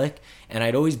workaholic, and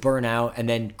I'd always burn out and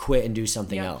then quit and do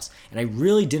something else. And I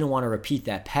really didn't want to repeat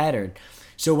that pattern.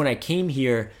 So when I came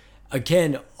here,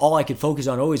 again, all I could focus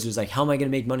on always was like, how am I going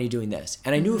to make money doing this?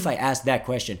 And I knew if I asked that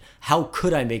question, how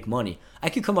could I make money? I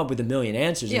could come up with a million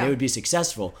answers and they would be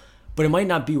successful, but it might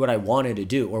not be what I wanted to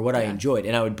do or what I enjoyed,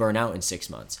 and I would burn out in 6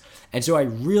 months. And so I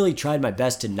really tried my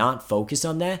best to not focus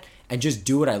on that and just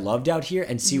do what I loved out here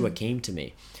and see what came to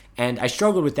me. And I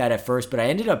struggled with that at first, but I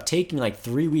ended up taking like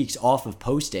 3 weeks off of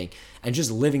posting and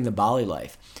just living the Bali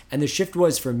life. And the shift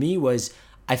for me was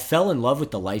I fell in love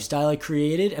with the lifestyle I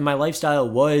created, and my lifestyle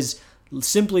was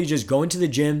simply just going to the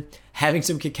gym, having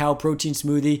some cacao protein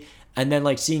smoothie, and then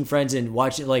like seeing friends and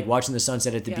watching the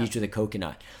sunset at the beach with a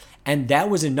coconut. And that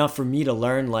was enough for me to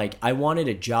learn like I wanted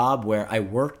a job where I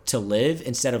worked to live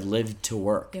instead of lived to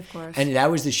work. Of course. And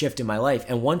that was the shift in my life.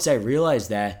 And once I realized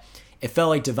that, it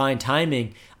felt like divine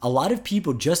timing. A lot of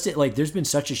people there's been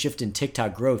such a shift in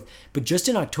TikTok growth, but just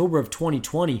in October of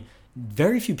 2020,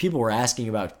 very few people were asking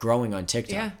about growing on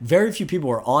TikTok. Very few people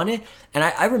were on it. And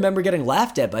I remember getting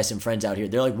laughed at by some friends out here.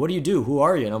 They're like, what do you do? Who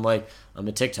are you? And I'm like, I'm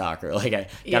a TikToker. Like I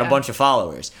got a bunch of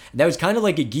followers. And that was kind of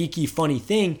like a geeky, funny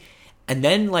thing. And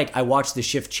then like I watched the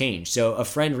shift change. So a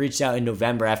friend reached out in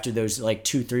November after those like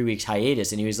 2-3 weeks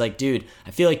hiatus. And he was like, dude,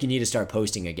 I feel like you need to start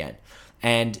posting again.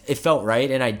 And it felt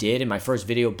right. And I did. And my first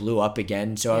video blew up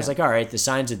again. So I was like, all right, the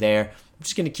signs are there. I'm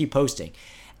just going to keep posting.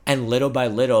 And little by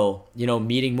little,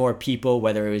 meeting more people,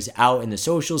 whether it was out in the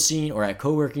social scene or at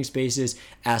co-working spaces,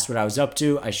 asked what I was up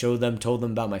to. I showed them, told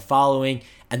them about my following,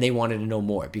 and they wanted to know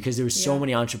more because there was so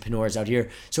many entrepreneurs out here,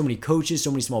 so many coaches,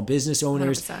 so many small business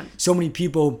owners, 100%. so many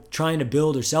people trying to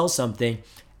build or sell something,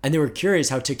 and they were curious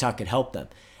how TikTok could help them.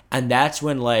 And that's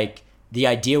when the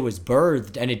idea was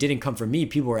birthed, and it didn't come from me.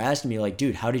 People were asking me like,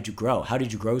 dude, how did you grow? How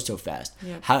did you grow so fast?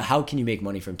 How can you make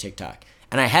money from TikTok?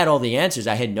 And I had all the answers.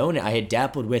 I had known it. I had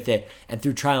dabbled with it. And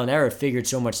through trial and error, figured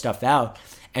so much stuff out.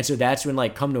 And so that's when,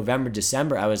 like, come November,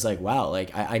 December, I was like, wow,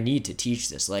 like, I need to teach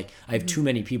this. Like, I have too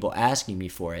many people asking me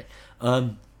for it.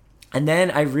 And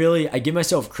then I give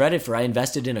myself credit for I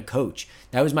invested in a coach.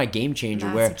 That was my game changer.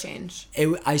 Massive change.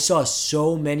 I saw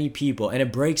so many people, and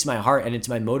it breaks my heart, and it's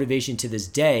my motivation to this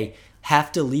day,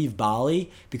 have to leave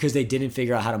Bali because they didn't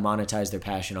figure out how to monetize their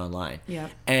passion online. Yeah.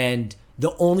 And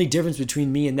the only difference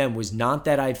between me and them was not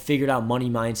that I figured out money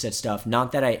mindset stuff,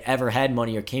 not that I ever had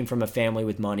money or came from a family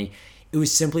with money. It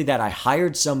was simply that I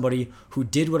hired somebody who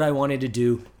did what I wanted to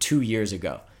do 2 years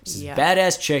ago. This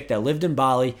badass chick that lived in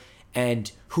Bali,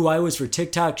 and who I was for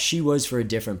TikTok, she was for a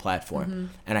different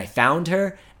platform. And I found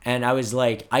her, and I was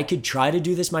like, I could try to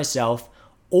do this myself,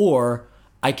 or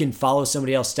I can follow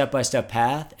somebody else step-by-step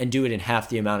path and do it in half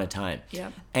the amount of time.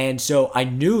 Yeah. And so I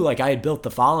knew, like, I had built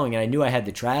the following, and I knew I had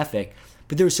the traffic,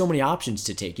 but there were so many options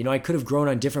to take. You know, I could have grown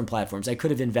on different platforms. I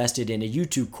could have invested in a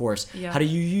YouTube course, how to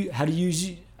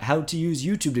use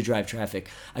YouTube to drive traffic.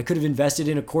 I could have invested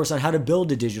in a course on how to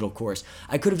build a digital course.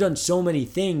 I could have done so many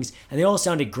things, and they all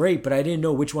sounded great, but I didn't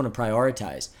know which one to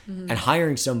prioritize. And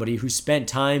hiring somebody who spent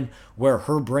time where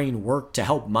her brain worked to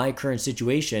help my current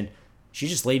situation, she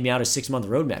just laid me out a 6-month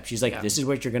roadmap. She's like, this is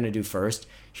what you're going to do first.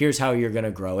 Here's how you're going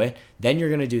to grow it. Then you're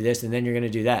going to do this, and then you're going to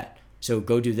do that. So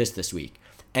go do this week.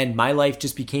 And my life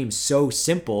just became so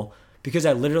simple because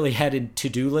I literally had a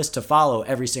to-do list to follow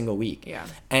every single week. Yeah.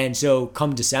 And so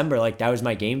come December, like, that was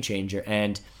my game changer.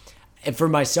 And for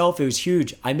myself, it was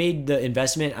huge. I made the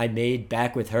investment I made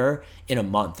back with her in a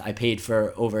month. I paid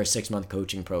for over a 6-month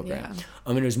coaching program. Yeah. I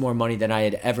mean, it was more money than I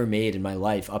had ever made in my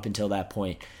life up until that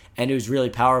point. And it was really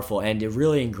powerful. And it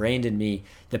really ingrained in me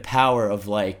the power of,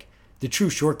 like, the true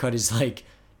shortcut is, like,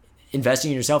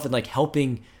 investing in yourself and, like,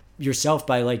 helping yourself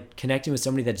by, like, connecting with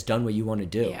somebody that's done what you want to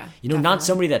do. Yeah, you know, not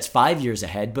somebody that's 5 years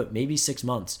ahead, but maybe 6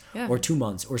 months or 2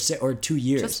 months or 2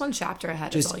 years. Just one chapter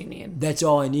ahead is all you need. That's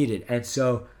all I needed. And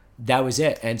so that was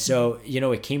it. And so, you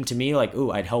know, it came to me like,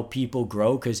 ooh, I'd help people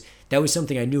grow because that was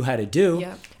something I knew how to do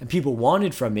and people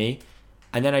wanted from me.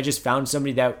 And then I just found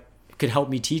somebody that could help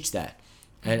me teach that.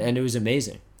 And it was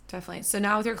amazing. Definitely. So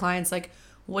now with your clients, like,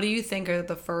 what do you think are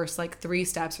the first, like, 3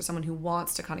 steps for someone who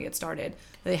wants to kind of get started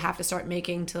that they have to start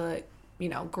making to, you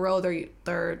know, grow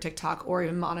their TikTok or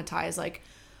even monetize? Like,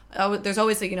 there's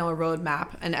always, like, you know, a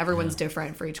roadmap, and everyone's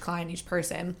different for each client, each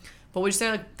person. But would you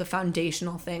say, like, the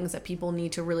foundational things that people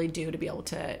need to really do to be able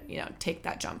to, you know, take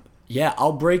that jump? Yeah,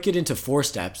 I'll break it into 4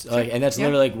 steps. Like, and that's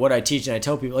literally, like, what I teach. And I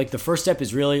tell people, like, the first step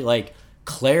is really, like,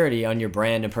 clarity on your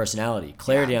brand and personality,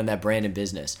 clarity on that brand and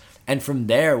business. And from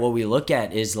there, what we look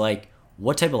at is, like,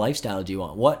 what type of lifestyle do you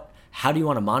want? How do you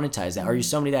want to monetize that? Are you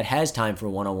somebody that has time for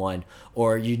one-on-one,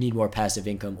 or you need more passive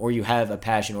income, or you have a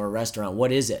passion or a restaurant?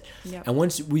 What is it? Yep. And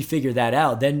once we figure that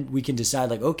out, then we can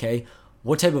decide, like, okay,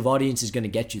 what type of audience is going to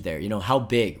get you there? You know, how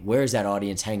big? Where is that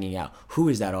audience hanging out? Who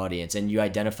is that audience? And you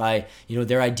identify, you know,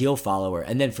 their ideal follower.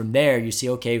 And then from there, you see,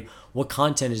 okay, what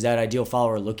content is that ideal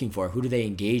follower looking for? Who do they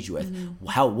engage with?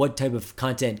 What type of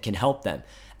content can help them?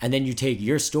 And then you take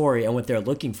your story and what they're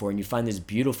looking for, and you find this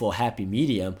beautiful, happy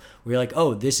medium where you're like,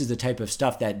 oh, this is the type of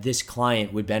stuff that this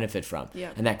client would benefit from. Yeah.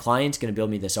 And that client's going to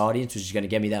build me this audience, which is going to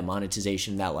get me that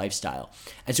monetization, that lifestyle.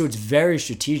 And so it's very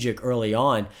strategic early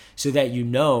on so that you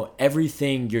know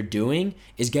everything you're doing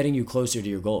is getting you closer to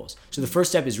your goals. So the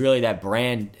first step is really that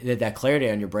brand, that clarity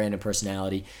on your brand and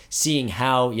personality, seeing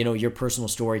how, you know, your personal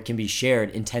story can be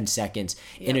shared in 10 seconds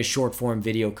in a short form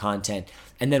video content.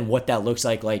 And then what that looks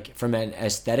like from an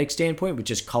aesthetic standpoint, which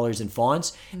is colors and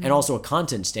fonts, and also a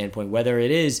content standpoint, whether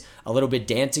it is a little bit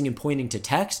dancing and pointing to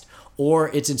text, or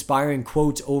it's inspiring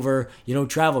quotes over, you know,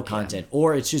 travel content,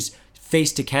 or it's just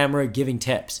face to camera giving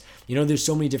tips. You know, there's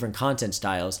so many different content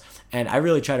styles. And I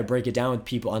really try to break it down with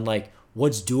people on, like,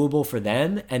 what's doable for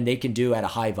them and they can do at a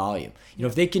high volume. You know,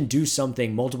 if they can do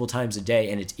something multiple times a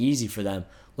day and it's easy for them,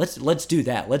 let's do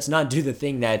that. Let's not do the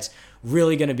thing that's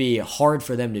really going to be hard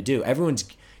for them to do. Everyone's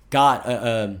got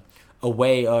a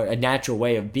way, or a natural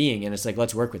way of being, and it's like,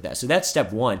 let's work with that. So that's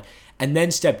step 1. And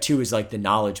then step 2 is, like, the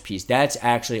knowledge piece. That's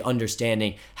actually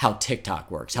understanding how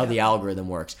TikTok works, how the algorithm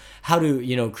works, how to,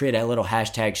 you know, create a little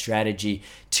hashtag strategy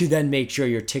to then make sure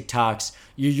your TikToks,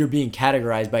 you're being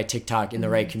categorized by TikTok in the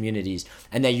right communities,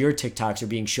 and that your TikToks are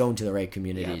being shown to the right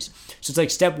communities. So it's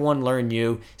like step 1, learn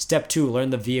you. Step 2,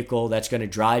 learn the vehicle that's going to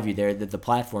drive you there, the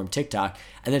platform, TikTok.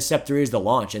 And then step 3 is the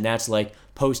launch, and that's, like,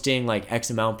 posting, like,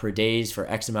 X amount per days for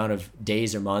X amount of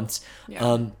days or months.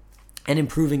 And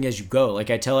improving as you go. Like,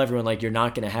 I tell everyone, like, you're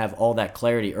not going to have all that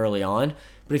clarity early on,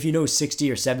 but if you know 60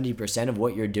 or 70% of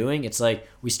what you're doing, it's like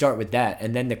we start with that,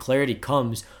 and then the clarity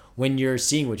comes when you're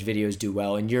seeing which videos do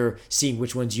well, and you're seeing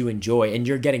which ones you enjoy, and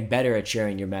you're getting better at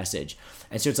sharing your message.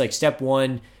 And so it's like step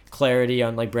 1, clarity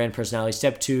on like brand personality.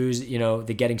 Step 2 is,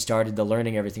 the getting started, the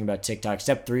learning everything about TikTok.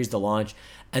 Step 3 is the launch.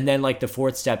 And then like the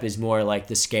 4th step is more like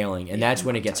the scaling. And that's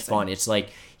when it gets fun. It's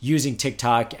like using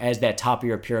TikTok as that top of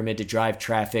your pyramid to drive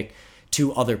traffic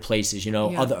to other places,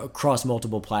 other across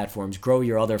multiple platforms, grow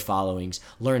your other followings,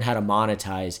 learn how to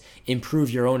monetize, improve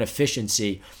your own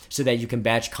efficiency so that you can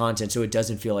batch content so it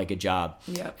doesn't feel like a job.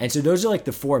 Yep. And so those are like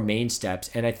the 4 main steps.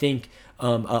 And I think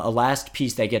a last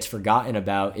piece that gets forgotten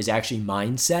about is actually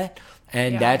mindset.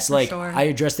 And that's like, sure. I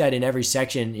address that in every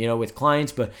section, with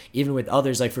clients, but even with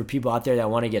others, like for people out there that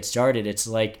want to get started, it's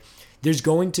like, there's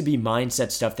going to be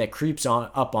mindset stuff that creeps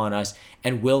up on us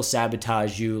and will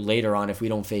sabotage you later on if we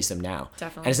don't face them now.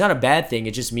 Definitely. And it's not a bad thing.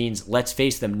 It just means let's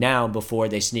face them now before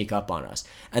they sneak up on us.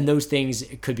 And those things,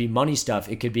 it could be money stuff.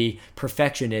 It could be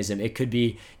perfectionism. It could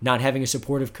be not having a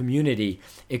supportive community.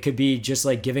 It could be just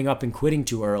like giving up and quitting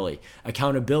too early.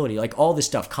 Accountability, like all this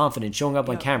stuff, confidence, showing up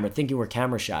on camera, thinking we're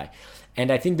camera shy. And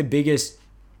I think the biggest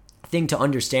thing to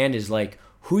understand is like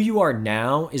who you are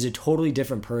now is a totally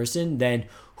different person than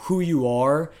who you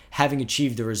are having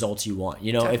achieved the results you want.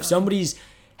 Definitely. If somebody's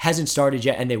hasn't started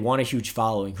yet and they want a huge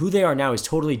following, who they are now is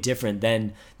totally different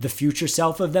than the future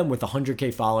self of them with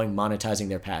 100K following, monetizing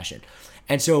their passion.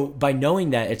 And so by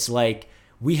knowing that, it's like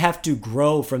we have to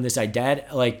grow from this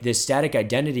this static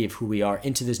identity of who we are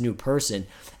into this new person.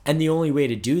 And the only way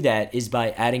to do that is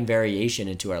by adding variation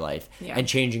into our life and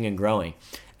changing and growing.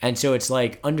 And so it's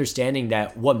like understanding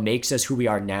that what makes us who we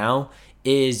are now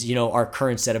is, our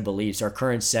current set of beliefs, our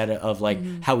current set of like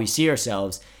how we see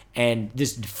ourselves. And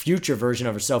this future version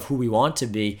of ourselves, who we want to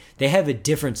be, they have a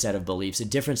different set of beliefs, a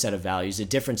different set of values, a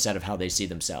different set of how they see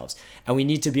themselves. And we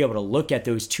need to be able to look at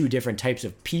those 2 different types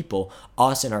of people,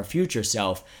 us and our future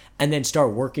self, and then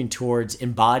start working towards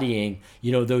embodying,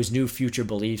 those new future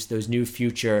beliefs, those new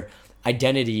future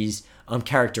identities,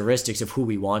 characteristics of who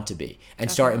we want to be, and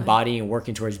start embodying and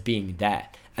working towards being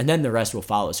that. And then the rest will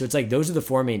follow. So it's like those are the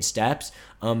 4 main steps.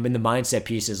 And the mindset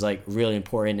piece is like really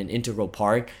important and integral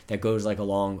part that goes like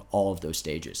along all of those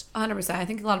stages. 100%. I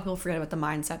think a lot of people forget about the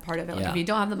mindset part of it. Like if you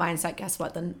don't have the mindset, guess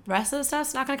what? Then the rest of the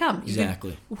stuff's not going to come.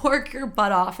 Exactly. You can work your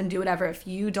butt off and do whatever. If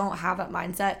you don't have that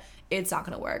mindset, it's not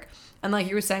going to work. And like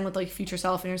you were saying with like future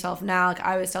self and yourself now, like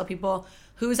I always tell people,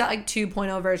 who's that like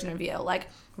 2.0 version of you? Like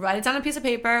write it down on a piece of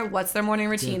paper. What's their morning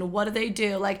routine? Yeah. What do they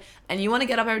do? Like, and you want to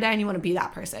get up every day and you want to be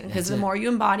that person, because the more you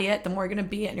embody it, the more you're going to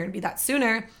be it, and you're going to be that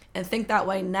sooner. And think that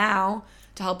way now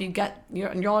to help you get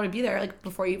you'll already be there like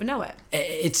before you even know it.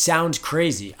 It sounds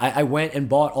crazy. I went and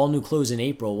bought all new clothes in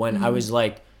April when I was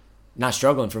like not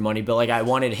struggling for money, but like I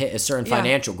wanted to hit a certain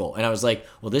financial goal. And I was like,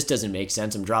 well, this doesn't make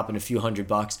sense. I'm dropping a few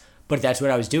 $100. But that's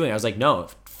what I was doing. I was like, no,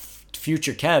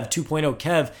 future Kev, 2.0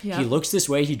 Kev, he looks this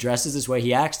way, he dresses this way,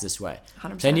 he acts this way.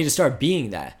 100%. So I need to start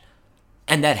being that.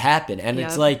 And that happened. And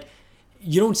it's like,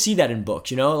 you don't see that in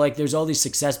books, like there's all these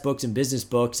success books and business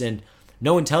books, and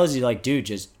no one tells you like, dude,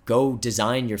 just go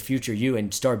design your future you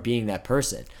and start being that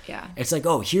person. Yeah. It's like,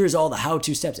 oh, here's all the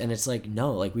how-to steps. And it's like,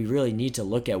 no, like we really need to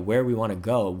look at where we want to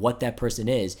go, what that person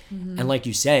is. And like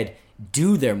you said,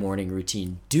 do their morning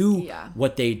routine, do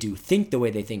what they do, think the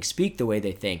way they think, speak the way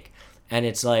they think. And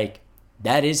it's like,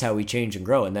 that is how we change and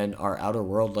grow. And then our outer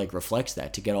world like reflects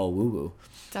that, to get all woo-woo.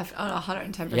 Definitely,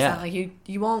 110%. Like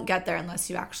you won't get there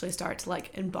unless you actually start to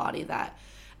like embody that.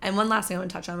 And one last thing I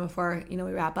want to touch on before, we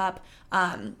wrap up.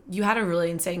 You had a really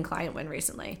insane client win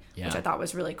recently, which I thought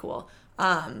was really cool.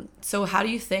 So how do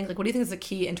you think, what do you think is the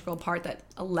key integral part that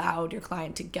allowed your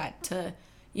client to get to,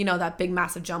 that big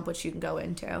massive jump, which you can go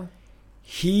into?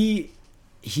 He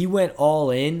went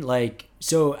all in.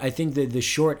 So I think that the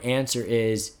short answer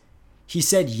is he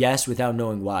said yes without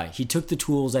knowing why. He took the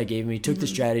tools I gave him. He took the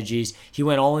strategies. He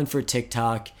went all in for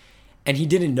TikTok. And he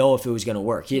didn't know if it was going to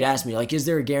work. He had asked me, is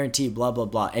there a guarantee, blah, blah,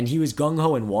 blah. And he was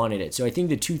gung-ho and wanted it. So I think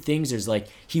the 2 things is,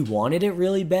 he wanted it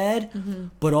really bad,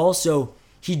 but also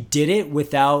he did it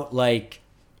without,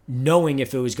 knowing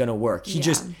if it was going to work. He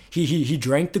just, he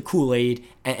drank the Kool-Aid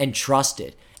and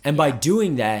trusted. And by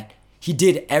doing that, he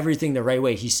did everything the right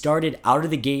way. He started out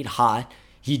of the gate hot.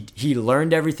 He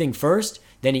learned everything first,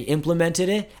 then he implemented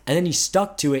it, and then he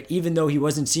stuck to it even though he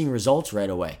wasn't seeing results right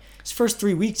away. His first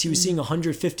 3 weeks, he was seeing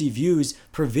 150 views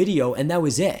per video, and that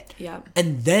was it. Yeah.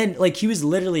 And then, he was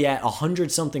literally at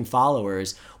 100-something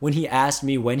followers when he asked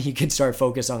me when he could start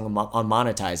focusing on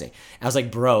monetizing. I was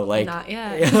like, bro, not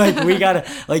yet. we gotta,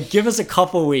 give us a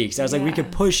couple weeks. I was like, we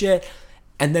could push it.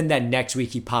 And then that next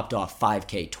week, he popped off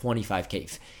 5K,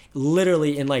 25K.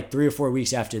 Literally, in 3 or 4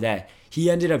 weeks after that, he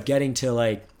ended up getting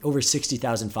to, over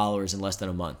 60,000 followers in less than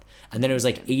a month. And then it was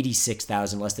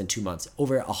 86,000 less than 2 months,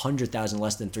 over 100,000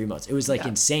 less than 3 months. It was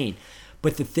insane.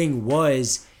 But the thing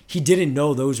was, he didn't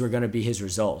know those were going to be his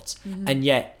results. And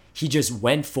yet he just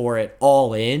went for it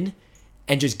all in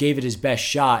and just gave it his best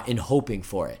shot in hoping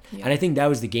for it. Yeah. And I think that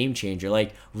was the game changer.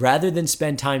 Like, rather than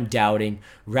spend time doubting,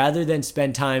 rather than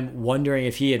spend time wondering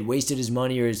if he had wasted his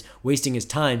money or is wasting his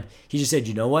time, he just said,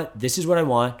 you know what? This is what I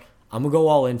want. I'm going to go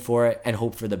all in for it and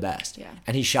hope for the best. Yeah.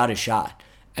 And he shot his shot.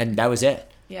 And that was it.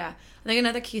 Yeah. I think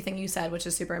another key thing you said, which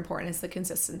is super important, is the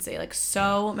consistency. Like,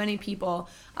 so many people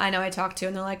I know I talk to,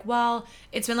 and they're like, well,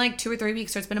 it's been like 2 or 3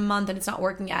 weeks, or it's been a month and it's not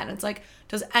working yet. And it's like,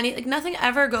 nothing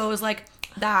ever goes like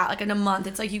that, like in a month.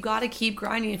 It's like, you got to keep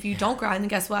grinding. If you don't grind, then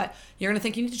guess what? You're going to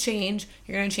think you need to change.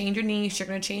 You're going to change your niche. You're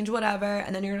going to change whatever.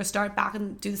 And then you're going to start back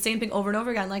and do the same thing over and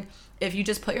over again. Like, if you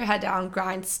just put your head down,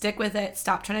 grind, stick with it,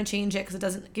 stop trying to change it because it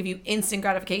doesn't give you instant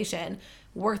gratification.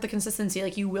 Work the consistency,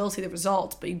 like, you will see the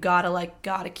results, but you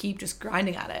gotta keep just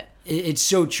grinding at it. It's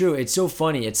so true. It's so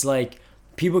funny. It's like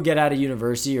people get out of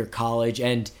university or college,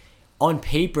 and on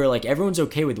paper, like, everyone's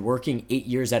okay with working 8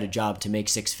 years at a job to make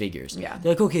 6 figures. Yeah.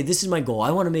 They're like, okay, this is my goal.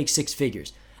 I want to make 6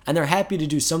 figures. And they're happy to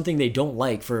do something they don't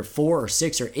like for 4 or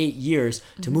 6 or 8 years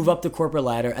to move up the corporate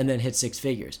ladder and then hit 6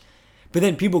 figures. But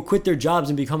then people quit their jobs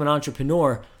and become an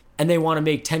entrepreneur, and they want to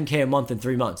make $10K a month in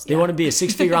 3 months. They want to be a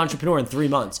 6-figure entrepreneur in 3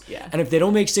 months. Yeah. And if they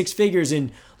don't make 6 figures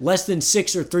in less than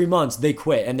 6 or 3 months, they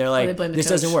quit. And they're like, this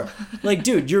doesn't work. Like,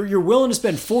 dude, you're willing to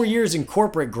spend 4 years in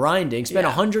corporate grinding, spend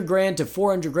 $100,000 to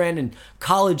 $400,000 in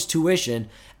college tuition,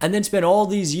 and then spend all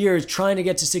these years trying to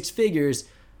get to 6 figures.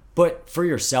 But for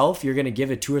yourself, you're going to give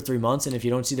it 2 or 3 months, and if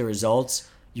you don't see the results,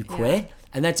 you quit. Yeah.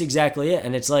 And that's exactly it.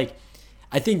 And it's like,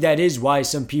 I think that is why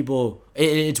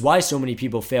it's why so many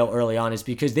people fail early on, is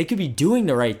because they could be doing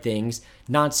the right things,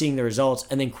 not seeing the results,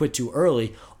 and then quit too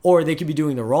early. Or they could be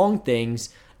doing the wrong things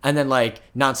and then, like,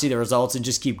 not see the results and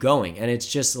just keep going. And it's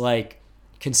just like,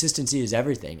 consistency is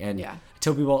everything. And I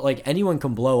tell people, like, anyone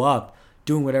can blow up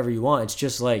doing whatever you want. It's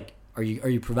just like, are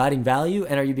you providing value,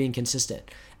 and are you being consistent?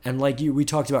 And like we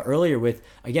talked about earlier with,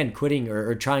 again, quitting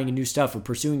or trying new stuff or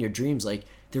pursuing your dreams, like,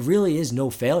 there really is no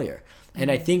failure. And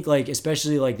I think, like,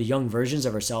 especially like the young versions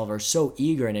of ourselves are so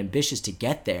eager and ambitious to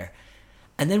get there.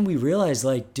 And then we realize,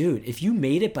 like, dude, if you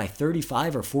made it by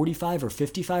 35 or 45 or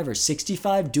 55 or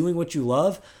 65 doing what you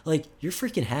love, like, you're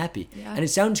freaking happy. Yeah. And it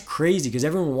sounds crazy because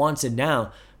everyone wants it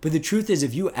now. But the truth is,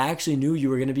 if you actually knew you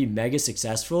were going to be mega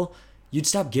successful, you'd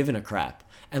stop giving a crap.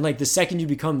 And, like, the second you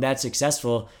become that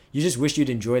successful, you just wish you'd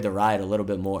enjoy the ride a little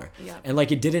bit more. Yeah. And,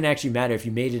 like, it didn't actually matter if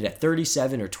you made it at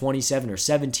 37 or 27 or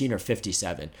 17 or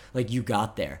 57. Like, you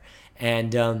got there.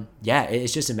 And,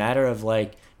 it's just a matter of,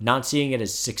 like, not seeing it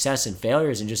as success and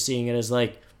failures and just seeing it as,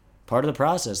 like, part of the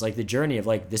process, like the journey of,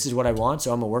 like, this is what I want,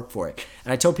 so I'm going to work for it.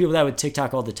 And I tell people that with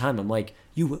TikTok all the time. I'm like,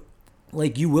 you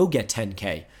will get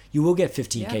 10K. You will get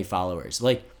 15K followers.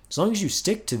 Like, as long as you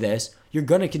stick to this, you're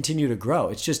going to continue to grow.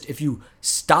 It's just, if you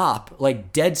stop,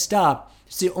 like, dead stop,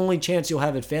 it's the only chance you'll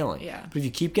have it failing. Yeah. But if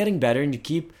you keep getting better and you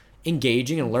keep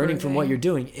engaging and learning from what you're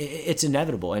doing, it's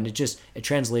inevitable. And it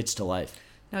translates to life.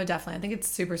 No, definitely. I think it's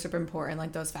super, super important,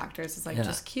 like, those factors. It's like,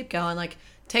 just keep going. Like,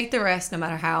 take the risk no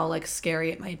matter how, like,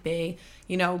 scary it might be.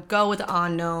 You know, go with the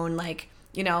unknown. Like,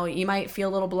 you know, you might feel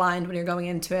a little blind when you're going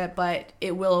into it, but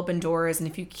it will open doors. And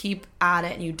if you keep at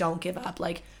it and you don't give up,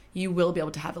 like, you will be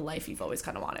able to have the life you've always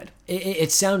kind of wanted. It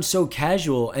sounds so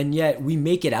casual, and yet we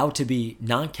make it out to be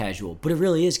not casual, but it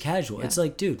really is casual. Yeah. It's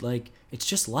like, dude, like, it's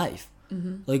just life.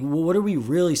 Mm-hmm. Like, what are we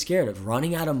really scared of?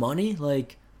 Running out of money?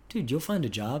 Like, dude, you'll find a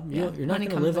job. Yeah. You're not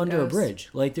going to live under a bridge.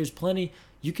 Like, there's plenty.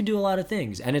 You can do a lot of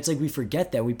things. And it's like, we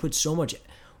forget that. We put so much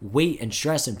weight and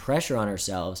stress and pressure on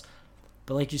ourselves.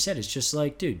 But like you said, it's just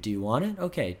like, dude, do you want it?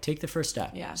 Okay, take the first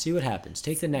step. Yeah. See what happens.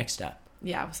 Take the next step.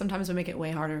 Yeah, sometimes we make it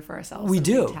way harder for ourselves. We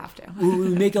do. We have to. We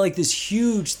make it like this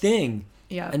huge thing.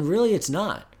 Yeah. And really, it's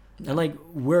not. No. And, like,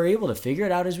 we're able to figure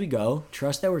it out as we go,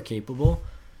 trust that we're capable,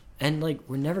 and, like,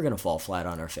 we're never going to fall flat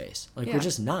on our face. Like, we're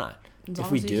just not. If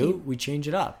we do, we change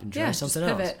it up and try something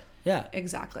else. Yeah.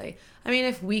 Exactly. I mean,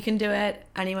 if we can do it,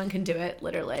 anyone can do it,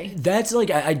 literally. That's,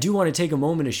 like, I do want to take a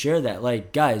moment to share that.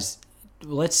 Like, guys,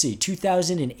 let's see.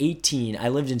 2018, I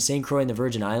lived in St. Croix in the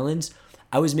Virgin Islands.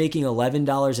 I was making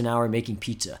 $11 an hour making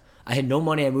pizza. I had no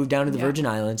money. I moved down to the Virgin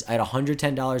Islands. I had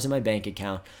 $110 in my bank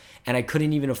account, and I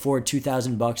couldn't even afford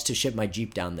 $2,000 to ship my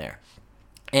Jeep down there.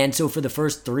 And so for the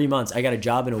first 3 months, I got a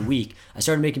job in a week. I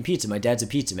started making pizza. My dad's a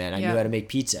pizza man. I knew how to make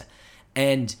pizza.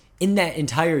 And in that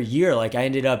entire year, like, I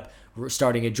ended up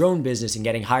starting a drone business and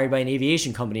getting hired by an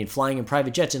aviation company and flying in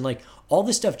private jets. And, like, all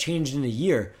this stuff changed in a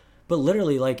year. But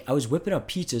literally, like, I was whipping up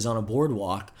pizzas on a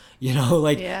boardwalk, you know,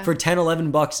 like, for $10,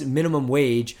 $11 minimum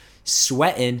wage,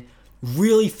 sweating.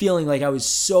 really feeling like I was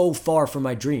so far from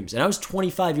my dreams. And I was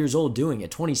 25 years old doing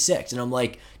it, 26. And I'm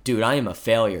like, dude, I am a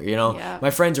failure, you know? Yeah. My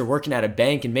friends are working at a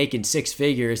bank and making 6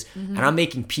 figures, and I'm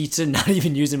making pizza, not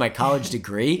even using my college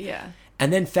degree. Yeah.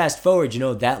 And then fast forward, you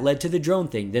know, that led to the drone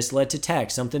thing. This led to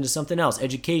tech, something to something else,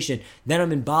 education. Then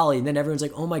I'm in Bali, and then everyone's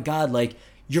like, oh my God, like,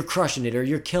 you're crushing it or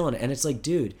you're killing it. And it's like,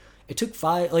 dude, it took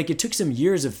some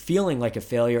years of feeling like a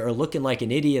failure or looking like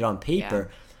an idiot on paper.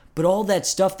 Yeah. But all that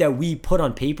stuff that we put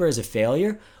on paper as a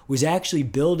failure was actually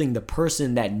building the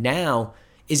person that now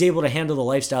is able to handle the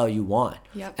lifestyle you want.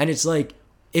 Yep. And it's like,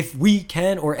 if we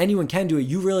can or anyone can do it,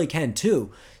 you really can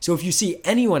too. So if you see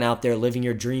anyone out there living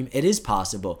your dream, it is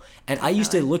possible. And I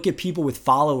used to look at people with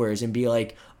followers and be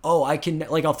like, oh, I can,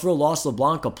 like, I'll throw Los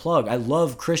LeBlanc a plug. I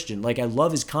love Christian. Like, I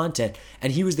love his content.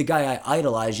 And he was the guy I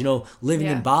idolized, you know, living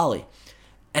in Bali.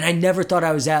 And I never thought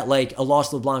I was at, like, a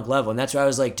Los LeBlanc level. And that's why I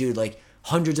was like, dude, like,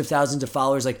 hundreds of thousands of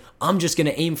followers, like, I'm just going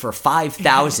to aim for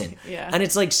 5,000. Yeah. And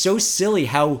it's, like, so silly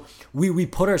how we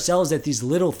put ourselves at these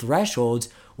little thresholds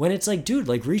when it's like, dude,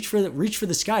 like, reach for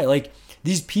the sky. Like,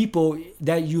 these people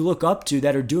that you look up to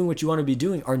that are doing what you want to be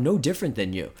doing are no different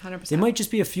than you. 100%. They might just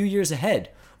be a few years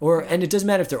ahead. And it doesn't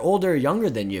matter if they're older or younger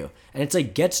than you. And it's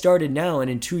like, get started now, and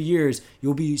in 2 years,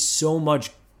 you'll be so much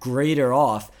greater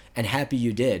off and happy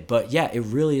you did. But yeah, it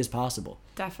really is possible.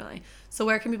 Definitely. So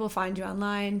where can people find you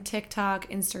online? TikTok,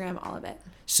 Instagram, all of it.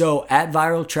 So at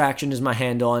Viral Traction is my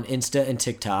handle on Insta and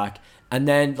TikTok. And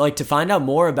then, like, to find out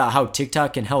more about how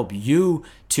TikTok can help you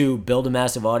to build a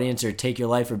massive audience or take your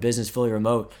life or business fully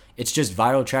remote, it's just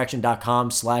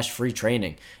viraltraction.com/free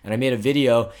training. And I made a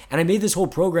video, and I made this whole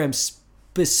program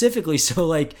specifically so,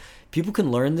 like, people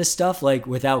can learn this stuff, like,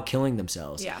 without killing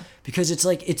themselves. Yeah. Because it's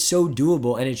like, it's so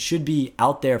doable, and it should be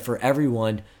out there for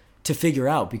everyone to figure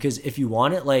out. Because if you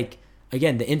want it, like,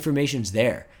 again, the information's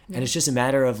there. Yeah. And it's just a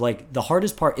matter of, like, the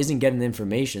hardest part isn't getting the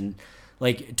information.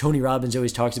 Like, Tony Robbins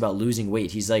always talks about losing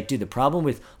weight. He's like, dude, the problem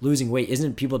with losing weight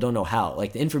isn't people don't know how.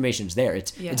 Like, the information's there.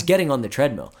 It's getting on the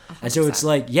treadmill. 100%. And so it's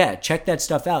like, yeah, check that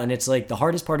stuff out. And it's like, the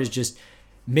hardest part is just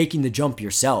making the jump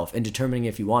yourself and determining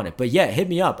if you want it. But yeah, hit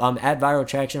me up. I'm at Viral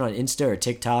Traction on Insta or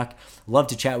TikTok. Love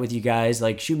to chat with you guys.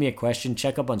 Like, shoot me a question,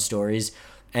 check up on stories.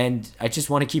 And I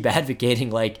just want to keep advocating,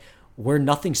 like, we're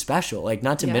nothing special. Like,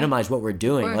 not to minimize what we're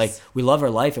doing. Like, we love our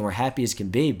life and we're happy as can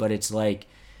be, but it's like,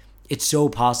 it's so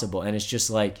possible. And it's just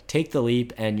like, take the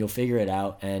leap and you'll figure it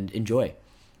out and enjoy.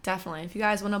 Definitely. If you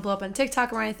guys want to blow up on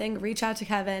TikTok or anything, reach out to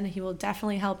Kevin. He will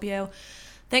definitely help you.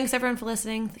 Thanks everyone for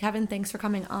listening. Kevin, thanks for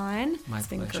coming on. It's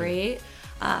been great.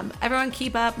 Everyone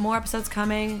keep up. More episodes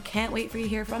coming. Can't wait for you to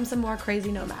hear from some more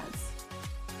crazy nomads.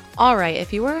 All right.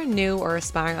 If you are a new or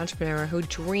aspiring entrepreneur who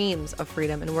dreams of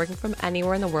freedom and working from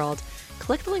anywhere in the world,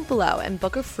 click the link below and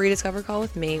book a free discovery call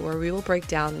with me where we will break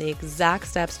down the exact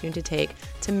steps you need to take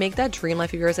to make that dream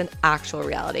life of yours an actual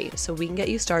reality so we can get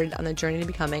you started on the journey to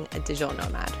becoming a digital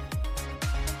nomad.